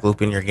feedback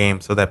loop in your game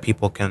so that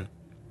people can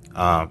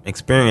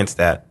experience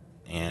that,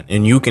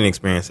 and you can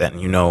experience that,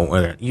 and you know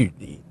whether you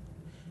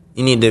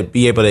need to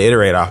be able to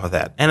iterate off of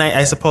that. And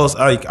I suppose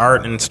like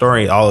art and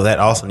story, all of that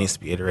also needs to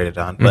be iterated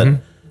on,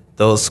 but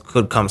those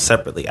could come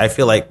separately. I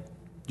feel like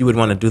you would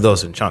want to do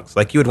those in chunks.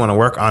 Like you would want to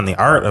work on the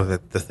art of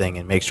the thing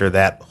and make sure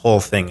that whole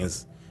thing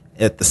is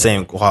at the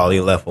same quality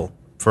level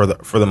for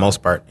the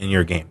most part in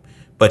your game.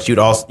 But you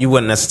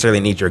wouldn't necessarily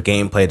need your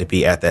gameplay to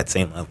be at that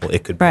same level.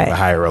 It could be a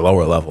higher or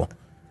lower level.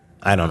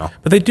 I don't know.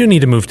 But they do need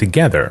to move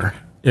together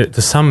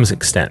to some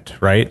extent,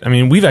 right? I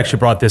mean, we've actually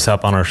brought this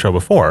up on our show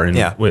before,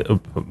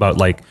 about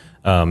like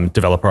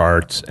developer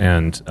art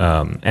and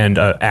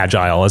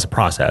agile as a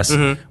process,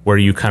 where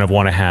you kind of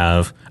want to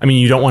have. I mean,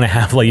 you don't want to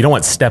have like you don't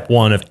want step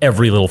one of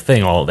every little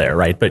thing all there,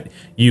 right? But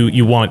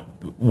you want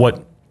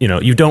what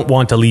you don't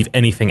want to leave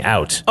anything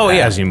out.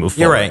 As you move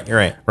forward. You're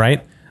right.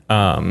 Right.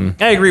 I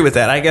agree with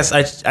that. I guess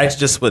I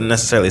just wouldn't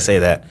necessarily say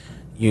that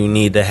you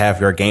need to have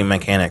your game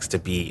mechanics to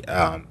be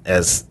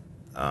as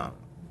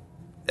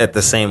at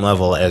the same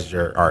level as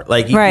your art.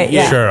 Like,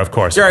 sure, of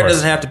course. Your art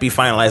doesn't have to be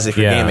finalized if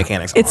your game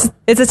mechanics. It's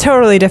a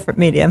totally different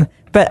medium.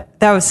 But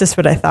that was just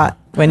what I thought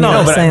when you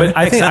were saying. But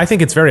I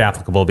think it's very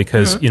applicable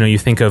because you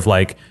think of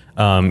like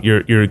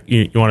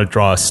you want to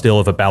draw a still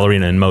of a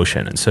ballerina in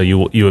motion, and so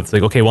you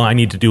think, okay, well, I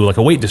need to do like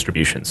a weight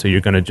distribution, so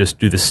you're going to just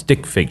do the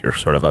stick figure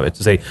sort of it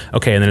to say,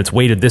 okay, and then it's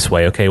weighted this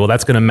way, okay, well,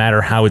 that's going to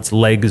matter how its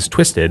leg is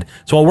twisted,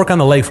 so I'll work on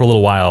the leg for a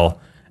little while,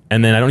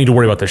 and then I don't need to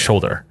worry about the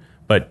shoulder.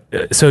 But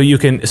so you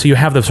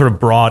have the sort of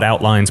broad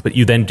outlines, but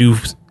you then do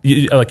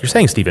like you're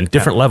saying, Stephen,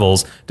 different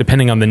levels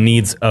depending on the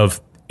needs of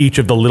each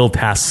of the little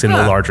tasks in the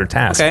larger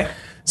task. Okay.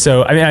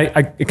 So I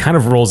mean, it kind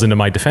of rolls into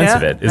my defense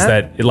of it. Is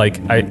that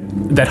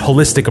that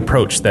holistic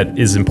approach that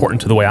is important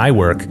to the way I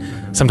work?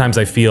 Sometimes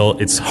I feel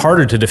it's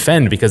harder to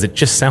defend because it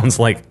just sounds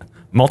like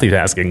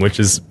multitasking, which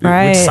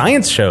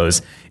science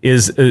shows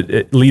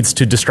it leads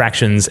to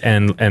distractions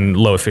and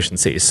low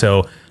efficiency.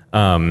 So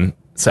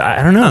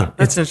I don't know.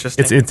 That's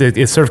interesting.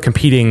 It's sort of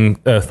competing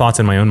thoughts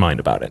in my own mind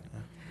about it.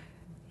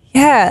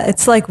 Yeah,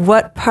 it's like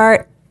what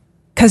part,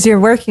 because you're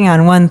working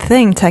on one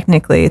thing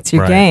technically. It's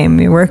your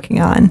game you're working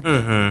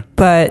on.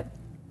 But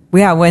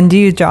when do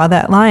you draw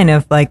that line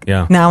of like,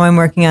 now I'm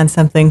working on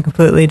something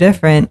completely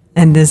different,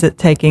 and is it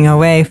taking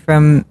away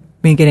from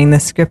me getting the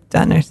script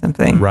done or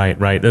something? Right.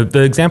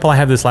 The example I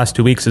had this last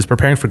 2 weeks is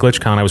preparing for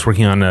GlitchCon. I was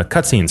working on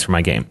cutscenes for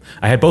my game.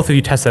 I had both of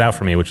you test it out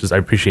for me, which I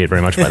appreciate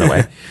very much, by the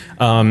way.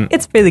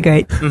 It's really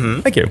great.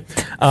 Thank you.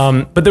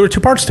 But there were two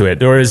parts to it.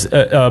 There was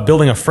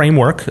building a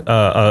framework,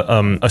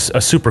 a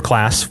super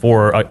class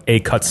for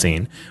a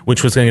cutscene,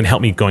 which was going to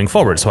help me going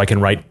forward, so I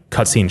can write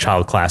cutscene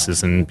child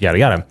classes and yada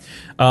yada.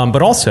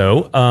 But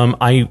also,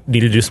 I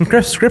needed to do some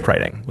script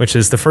writing, which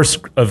is the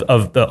first of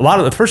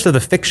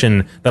the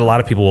fiction that a lot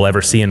of people will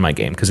ever see in my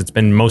game, because it's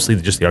been mostly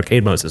just the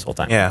arcade modes this whole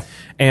time. Yeah,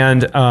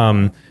 and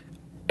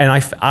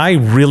I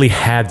really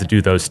had to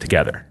do those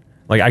together.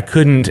 Like I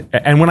couldn't.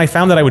 And when I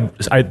found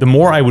that the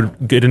more I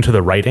would get into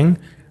the writing,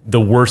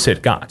 the worse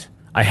it got.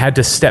 I had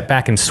to step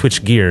back and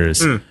switch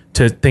gears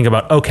to think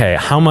about, okay,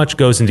 how much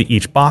goes into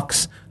each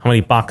box? How many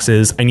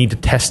boxes? I need to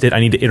test it. I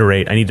need to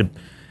iterate.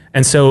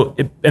 And so,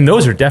 and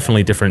those are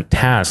definitely different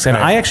tasks. And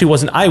I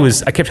actually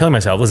I kept telling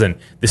myself, listen,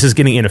 this is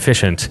getting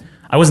inefficient.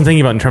 I wasn't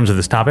thinking about it in terms of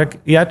this topic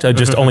yet. I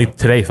just only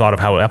today thought of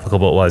how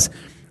applicable it was.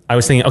 I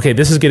was thinking, okay,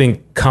 this is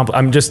getting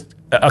I'm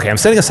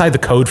setting aside the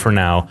code for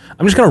now.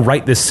 I'm just going to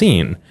write this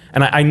scene.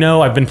 And I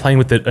know I've been playing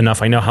with it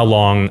enough. I know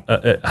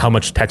how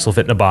much text will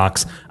fit in a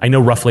box. I know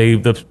roughly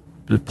the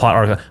plot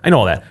arc. I know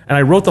all that. And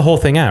I wrote the whole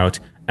thing out,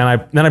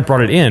 and then I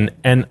brought it in,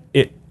 and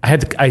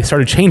I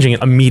started changing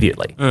it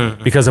immediately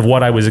because of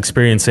what I was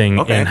experiencing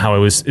and how I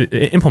was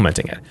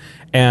implementing it.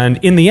 And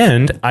in the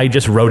end, I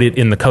just wrote it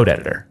in the code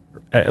editor.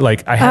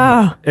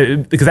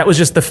 Because that was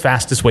just the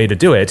fastest way to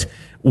do it,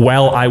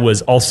 while I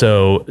was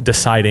also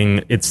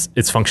deciding its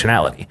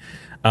functionality.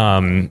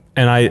 And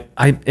I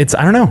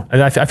don't know.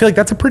 I feel like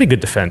that's a pretty good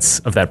defense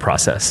of that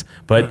process.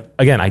 But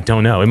again, I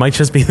don't know. It might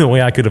just be the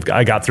way I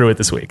got through it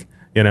this week.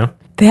 You know?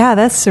 Yeah,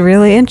 that's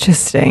really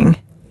interesting.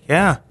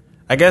 Yeah,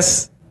 I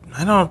guess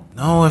I don't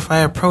know if I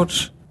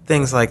approach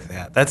things like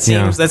that. That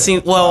seems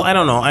well. I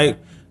don't know.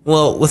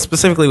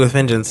 Specifically with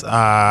Vengeance,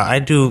 I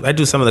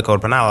do some of the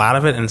code, but not a lot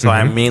of it, and so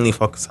I mainly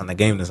focus on the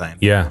game design.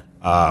 Yeah.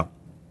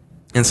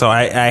 And so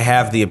I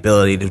have the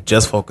ability to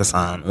just focus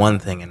on one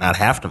thing and not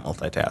have to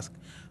multitask.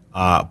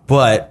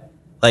 But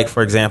like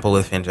for example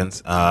with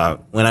Vengeance,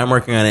 when I'm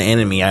working on an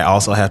enemy, I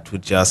also have to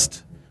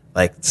adjust,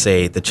 like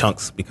say the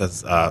chunks,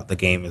 because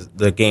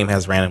the game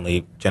has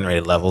randomly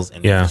generated levels,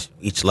 and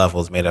each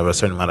level is made of a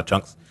certain amount of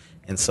chunks.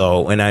 And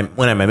so when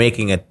I'm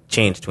making a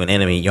change to an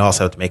enemy, you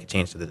also have to make a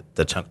change to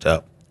the chunk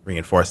to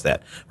reinforce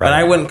that. Right. But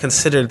I wouldn't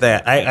consider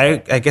that.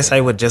 I guess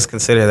I would just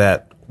consider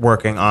that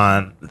working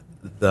on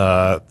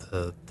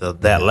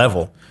that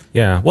level.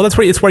 Yeah, well,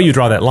 it's where you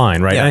draw that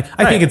line, right? Yeah,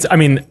 I think I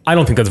mean, I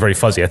don't think that's very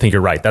fuzzy. I think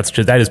you're right.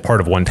 That is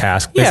part of one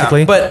task,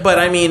 basically. Yeah, but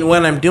I mean,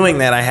 when I'm doing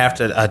that, I have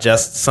to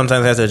adjust.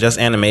 Sometimes I have to adjust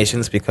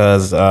animations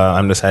because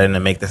I'm deciding to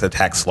make this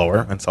attack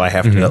slower, and so I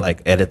have to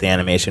like edit the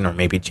animation or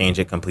maybe change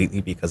it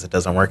completely because it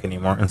doesn't work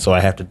anymore, and so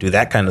I have to do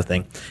that kind of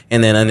thing.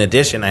 And then in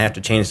addition, I have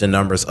to change the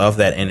numbers of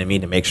that enemy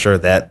to make sure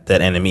that that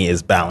enemy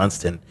is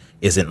balanced and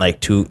isn't like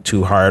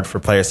too hard for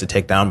players to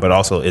take down, but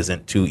also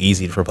isn't too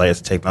easy for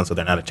players to take down, so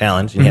they're not a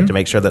challenge. And you have to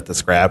make sure that the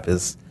scrap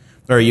is,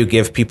 or you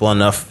give people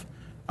enough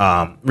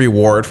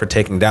reward for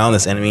taking down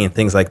this enemy and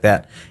things like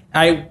that.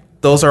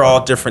 Those are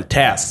all different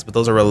tasks, but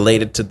those are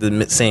related to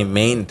the same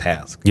main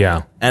task.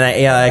 Yeah,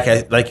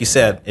 and like you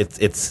said,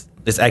 it's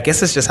I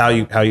guess it's just how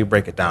you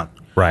break it down.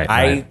 Right.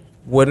 I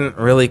wouldn't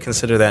really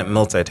consider that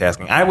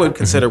multitasking. I would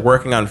consider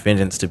working on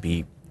Vengeance to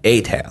be a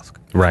task.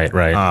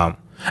 Right.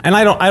 And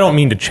I don't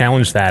mean to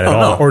challenge that at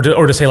all, no.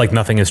 or to say like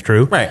nothing is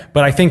true. Right.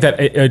 But I think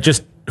that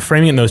just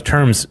framing it in those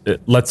terms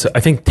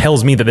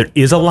tells me that there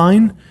is a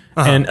line,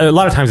 and a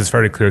lot of times it's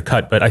very clear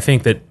cut. But I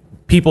think that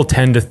people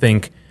tend to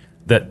think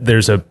that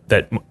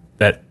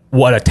that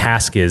what a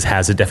task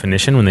has a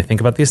definition when they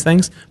think about these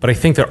things. But I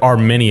think there are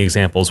many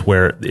examples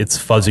where it's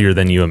fuzzier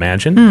than you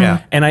imagine.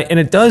 Yeah. And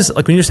it does,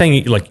 like when you're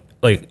saying like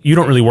you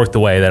don't really work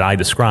the way that I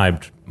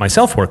described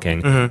myself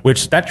working,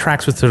 which that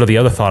tracks with sort of the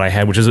other thought I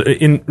had, which is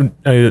in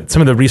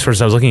some of the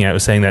resources I was looking at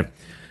was saying that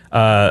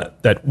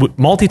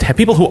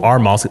people who are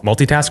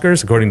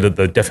multitaskers, according to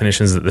the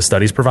definitions that the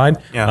studies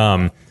provide,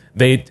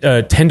 they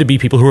tend to be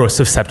people who are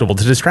susceptible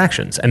to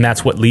distractions, and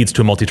that's what leads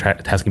to a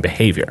multitasking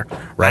behavior,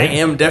 right? I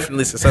am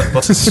definitely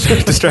susceptible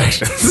to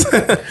distractions.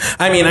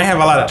 I mean, I have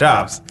a lot of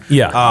jobs.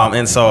 Yeah.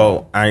 And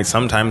so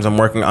sometimes I'm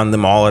working on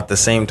them all at the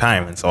same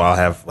time, and so I'll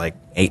have like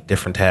 8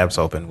 different tabs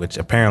open, which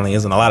apparently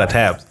isn't a lot of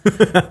tabs.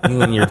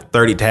 You and your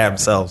 30 tab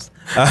selves.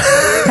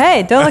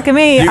 Hey, don't look at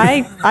me.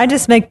 I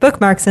just make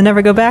bookmarks and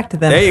never go back to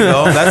them. There you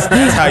go. That's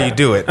how you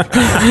do it.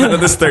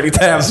 This 30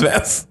 tabs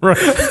mess. Right.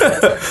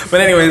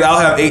 But anyways, I'll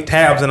have 8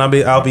 tabs, and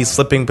I'll be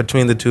slipping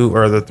between the 2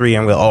 or the 3.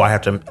 I'm going,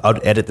 I'll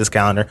edit this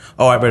calendar.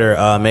 Oh, I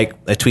better make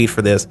a tweet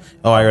for this.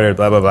 Oh, I better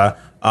blah blah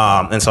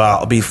blah. And so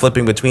I'll be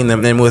flipping between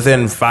them, and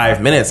within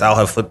 5 minutes, I'll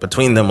have flipped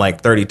between them like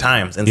 30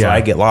 times, and so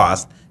I get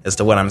lost as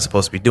to what I'm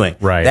supposed to be doing.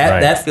 Right.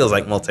 That feels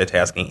like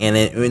multitasking, and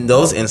in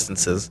those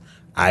instances,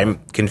 I'm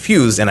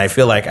confused and I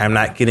feel like I'm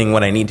not getting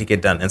what I need to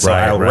get done. And so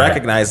I'll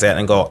recognize that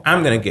and go,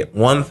 I'm going to get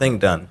one thing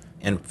done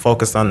and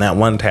focus on that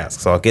one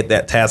task. So I'll get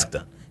that task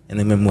done and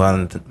then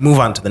move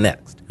on to the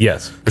next.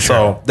 Yes. For sure.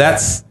 So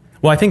that's...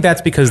 Well, I think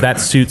that's because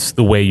that suits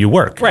the way you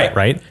work.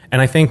 Right.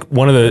 And I think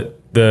one of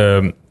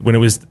the one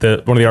of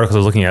the articles I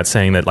was looking at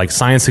saying that like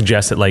science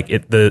suggests that like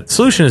the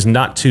solution is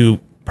not to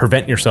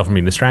prevent yourself from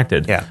being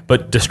distracted,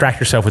 but distract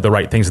yourself with the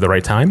right things at the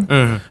right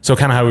time. So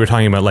kind of how we were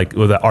talking about like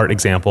with the art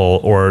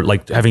example, or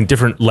like having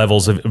different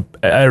levels of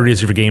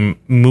areas of your game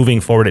moving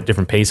forward at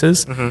different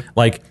paces.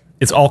 Like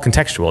it's all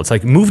contextual. It's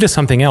like move to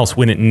something else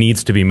when it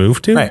needs to be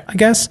moved to, I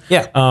guess.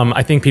 Yeah.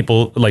 I think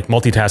people like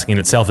multitasking in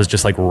itself is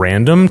just like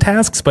random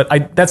tasks,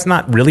 but that's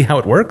not really how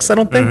it works, I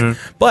don't think.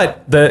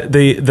 But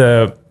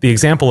the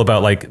example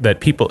about like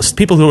that people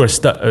who are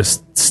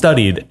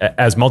studied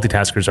as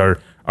multitaskers are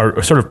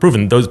sort of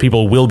proven those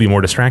people will be more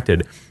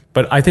distracted.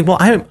 But I think, well,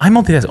 I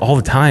multitask all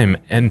the time,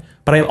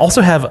 but I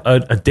also have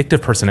an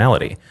addictive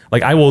personality.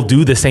 Like I will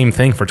do the same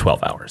thing for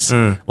 12 hours.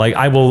 Like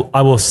I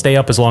will stay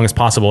up as long as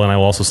possible, and I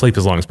will also sleep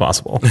as long as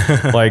possible.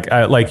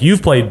 like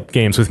you've played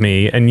games with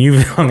me, and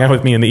you've hung out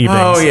with me in the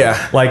evenings. Oh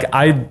yeah. Like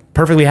I'm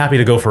perfectly happy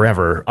to go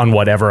forever on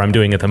whatever I'm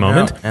doing at the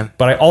moment.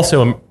 But I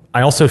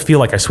also feel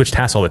like I switch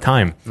tasks all the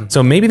time.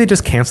 So maybe they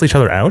just cancel each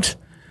other out.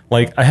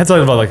 Like I had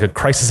something about like a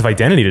crisis of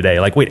identity today.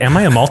 Like, wait, am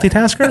I a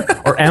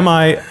multitasker or am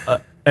I?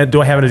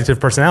 Do I have an addictive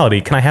personality?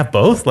 Can I have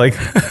both? Like,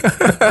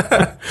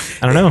 I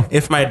don't know.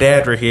 If my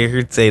dad were here,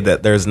 he'd say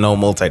that there's no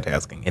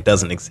multitasking. It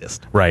doesn't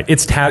exist. Right.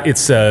 It's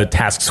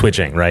task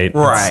switching. Right.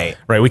 Right.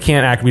 Right. We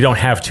don't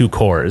have 2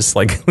 cores.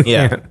 Like,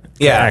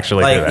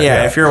 actually. Like, do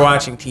that. If you're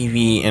watching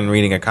TV and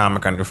reading a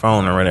comic on your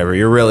phone or whatever,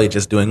 you're really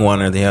just doing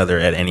one or the other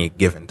at any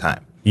given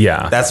time.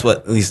 Yeah. That's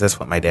what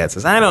my dad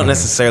says. I don't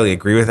necessarily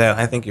agree with that.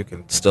 I think you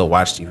can still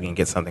watch TV and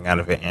get something out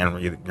of it and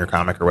read your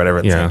comic or whatever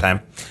at the same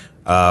time.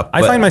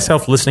 I find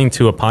myself listening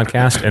to a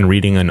podcast and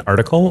reading an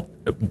article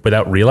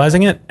without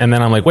realizing it, and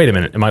then I'm like, wait a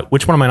minute,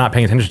 which one am I not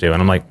paying attention to?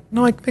 And I'm like,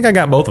 no, I think I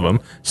got both of them,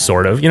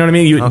 sort of. You know what I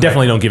mean? You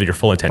definitely don't give it your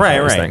full attention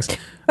to those things.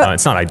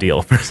 It's not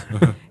ideal.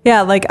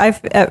 Yeah, like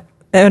when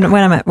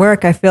I'm at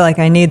work, I feel like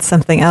I need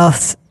something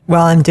else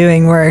while I'm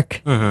doing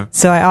work.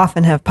 So I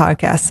often have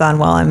podcasts on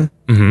while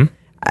I'm,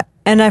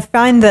 and I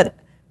find that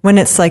when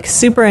it's like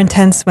super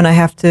intense, when I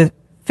have to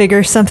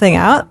figure something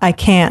out, I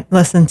can't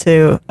listen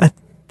to a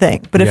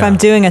thing. But if I'm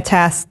doing a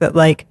task that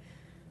like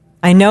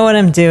I know what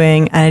I'm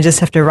doing and I just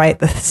have to write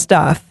the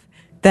stuff,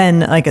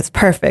 then like it's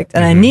perfect.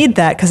 And I need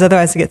that because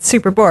otherwise I get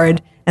super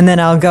bored and then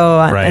I'll go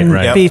on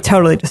and be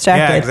totally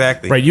distracted. Yeah,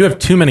 exactly. Right. You have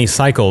too many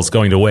cycles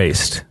going to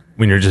waste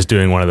when you're just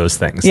doing one of those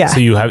things. Yeah. So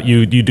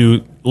you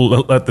do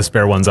let the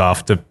spare ones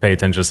off to pay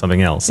attention to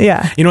something else.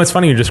 Yeah. You know, it's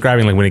funny you're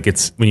describing like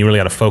when you really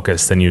got to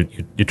focus, then you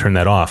turn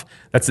that off.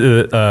 That's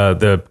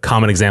the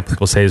common example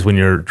people say is when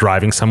you're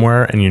driving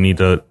somewhere and you need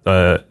to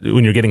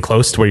when you're getting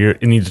close to where you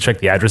need to check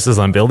the addresses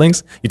on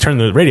buildings, you turn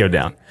the radio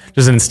down.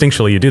 Just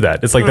instinctually you do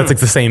that. It's like that's like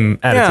the same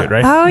attitude,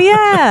 right? Oh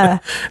yeah.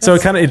 So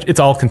it's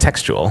all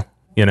contextual,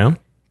 you know?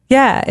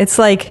 Yeah, it's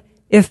like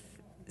if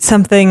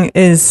something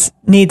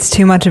needs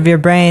too much of your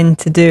brain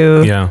to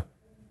do. Yeah.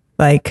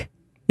 Like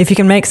if you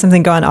can make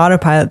something go on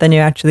autopilot, then you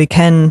actually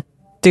can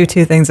do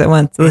two things at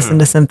once: listen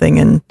to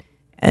something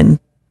and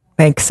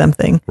make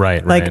something.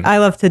 Right. Like I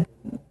love to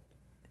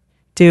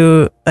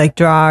do like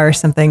draw or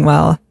something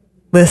while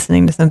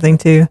listening to something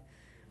too.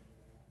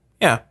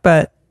 Yeah.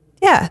 But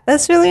yeah,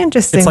 that's really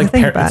interesting. It's like to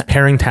think about. it's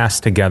pairing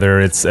tasks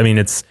together.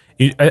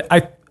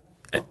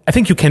 I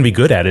think you can be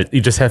good at it.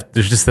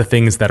 There's just the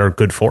things that are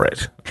good for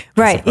it.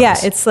 Right. Yeah.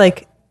 It's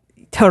like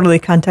totally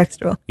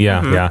contextual.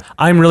 Yeah. Yeah.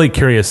 I'm really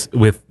curious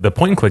with the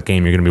point and click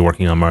game you're going to be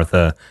working on,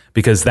 Martha,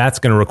 because that's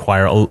going to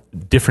require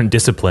different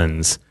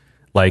disciplines,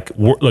 like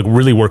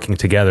really working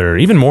together,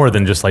 even more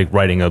than just like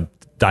writing a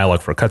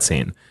dialogue for a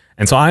cutscene.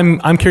 And so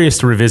I'm curious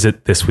to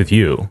revisit this with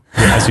you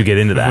as you get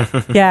into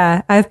that.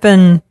 Yeah. I've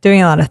been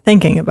doing a lot of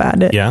thinking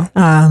about it. Yeah.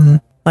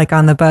 Like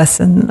on the bus,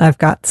 and I've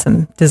got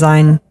some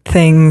design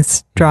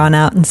things drawn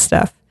out and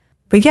stuff.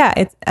 But yeah,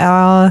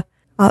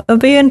 it'll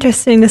be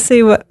interesting to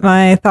see what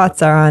my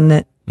thoughts are on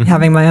it,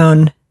 having my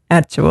own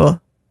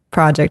actual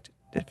project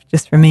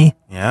just for me.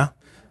 Yeah.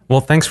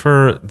 Well, thanks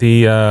for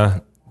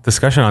the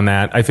discussion on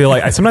that. I feel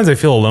like sometimes I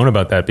feel alone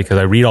about that because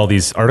I read all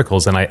these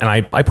articles and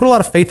I put a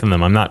lot of faith in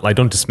them. I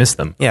don't dismiss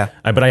them. Yeah.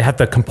 But I have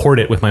to comport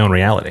it with my own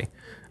reality.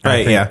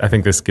 Right. I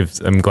think this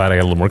I'm glad I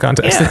got a little more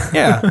context.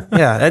 Yeah.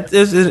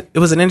 It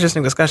was an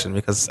interesting discussion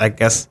because I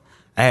guess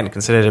I hadn't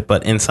considered it,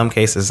 but in some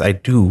cases I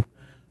do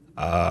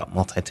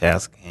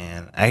multitask,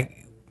 and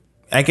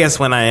I guess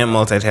when I am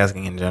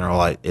multitasking in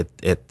general,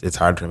 it's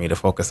hard for me to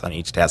focus on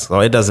each task. So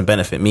it doesn't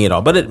benefit me at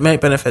all, but it may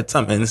benefit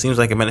some, and it seems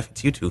like it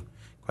benefits you two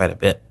quite a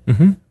bit.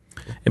 Mm-hmm.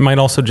 It might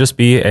also just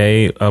be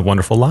a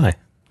wonderful lie.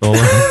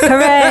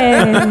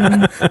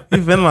 Hooray!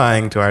 We've been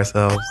lying to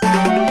ourselves.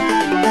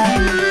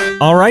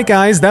 All right,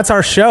 guys, that's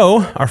our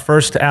show. Our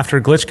first after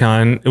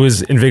GlitchCon. It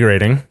was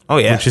invigorating. Oh,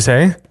 yeah. What'd you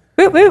say?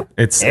 Whoop, whoop.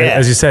 It's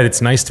as you said.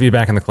 It's nice to be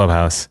back in the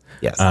clubhouse.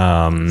 Yes.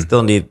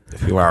 Still need a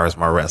few hours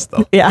more rest,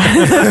 though. Yeah.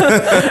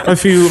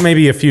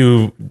 maybe a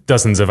few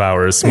dozens of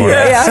hours more.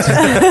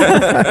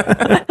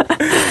 Yeah.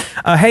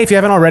 Hey, if you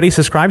haven't already,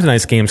 subscribe to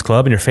Nice Games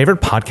Club in your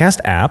favorite podcast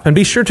app, and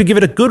be sure to give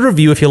it a good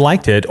review if you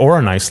liked it or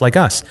are nice like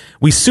us.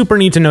 We super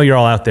need to know you're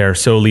all out there,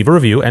 so leave a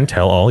review and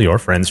tell all your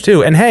friends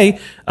too. And hey,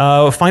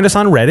 find us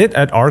on Reddit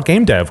at Our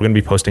Game Dev. We're going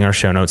to be posting our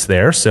show notes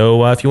there.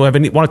 So if you want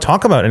to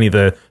talk about any of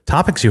the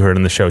topics you heard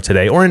in the show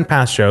today or in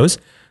past shows,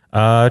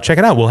 check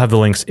it out. We'll have the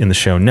links in the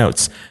show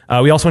notes.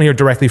 We also want to hear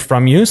directly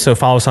from you, so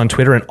follow us on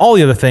Twitter and all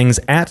the other things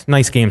at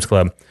Nice Games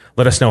Club.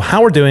 Let us know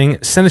how we're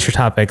doing, send us your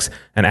topics,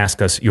 and ask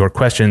us your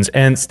questions.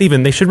 And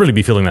Stephen, they should really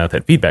be filling out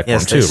that feedback form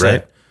too,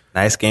 right?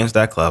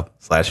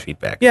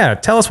 nicegames.club/feedback. Yeah,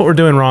 tell us what we're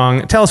doing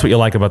wrong. Tell us what you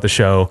like about the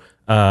show.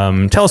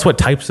 Tell us what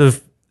types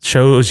of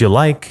shows you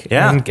like.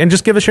 Yeah. And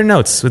just give us your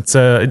notes. It's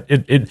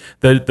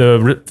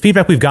the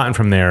feedback we've gotten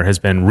from there has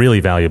been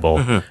really valuable.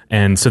 Mm-hmm.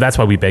 And so that's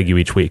why we beg you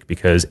each week,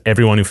 because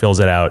everyone who fills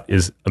it out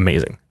is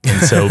amazing.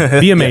 And so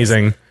be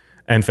amazing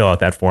and fill out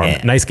that form.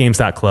 Yeah.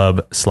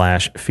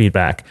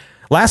 nicegames.club/feedback.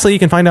 Lastly, you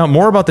can find out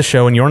more about the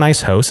show and your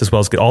nice host, as well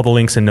as get all the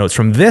links and notes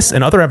from this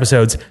and other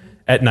episodes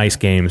at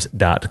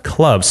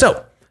nicegames.club.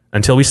 So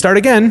until we start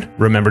again,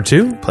 remember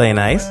to play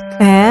nice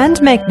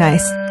and make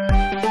nice.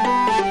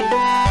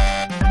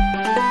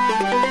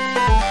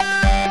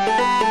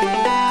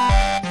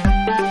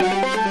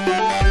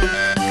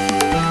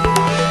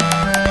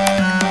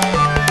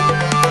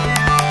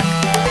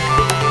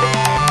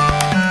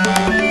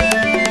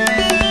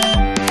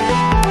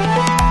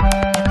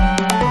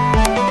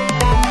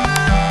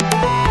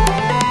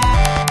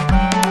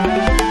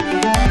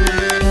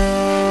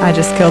 I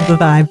just killed the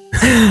vibe.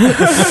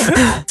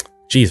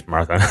 Jeez,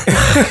 Martha.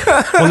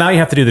 Well, now you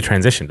have to do the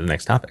transition to the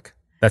next topic.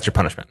 That's your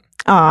punishment.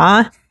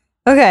 Aw.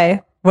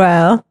 Okay.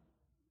 Well,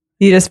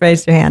 you just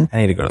raised your hand.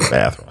 I need to go to the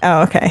bathroom.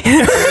 Oh, okay.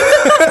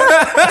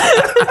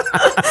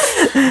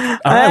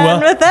 All right,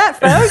 and with that,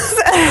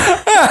 folks.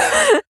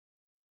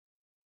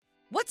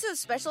 What's so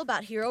special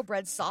about Hero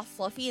Bread's soft,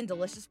 fluffy, and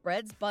delicious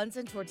breads, buns,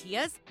 and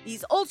tortillas?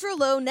 These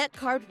ultra-low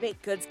net-carb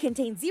baked goods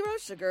contain zero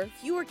sugar,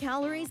 fewer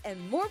calories, and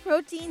more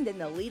protein than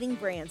the leading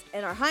brands,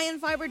 and are high in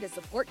fiber to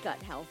support gut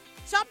health.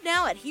 Shop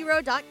now at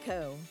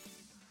Hero.co.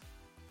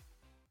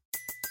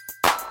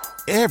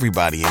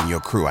 Everybody in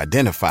your crew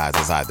identifies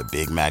as either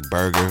Big Mac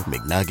Burger,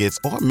 McNuggets,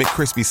 or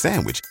McCrispy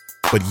Sandwich.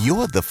 But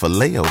you're the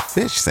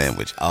Filet-O-Fish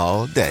Sandwich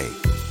all day.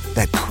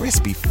 That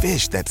crispy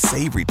fish, that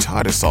savory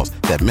tartar sauce,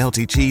 that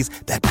melty cheese,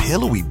 that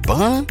pillowy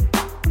bun.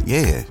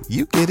 Yeah,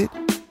 you get it.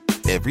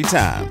 Every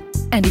time.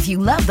 And if you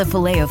love the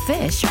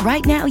Filet-O-Fish,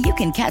 right now you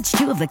can catch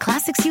 2 of the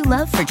classics you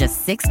love for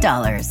just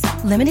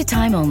 $6. Limited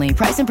time only.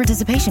 Price and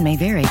participation may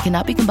vary.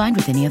 Cannot be combined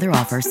with any other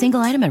offer. Single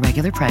item at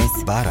regular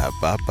price.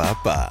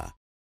 Ba-da-ba-ba-ba.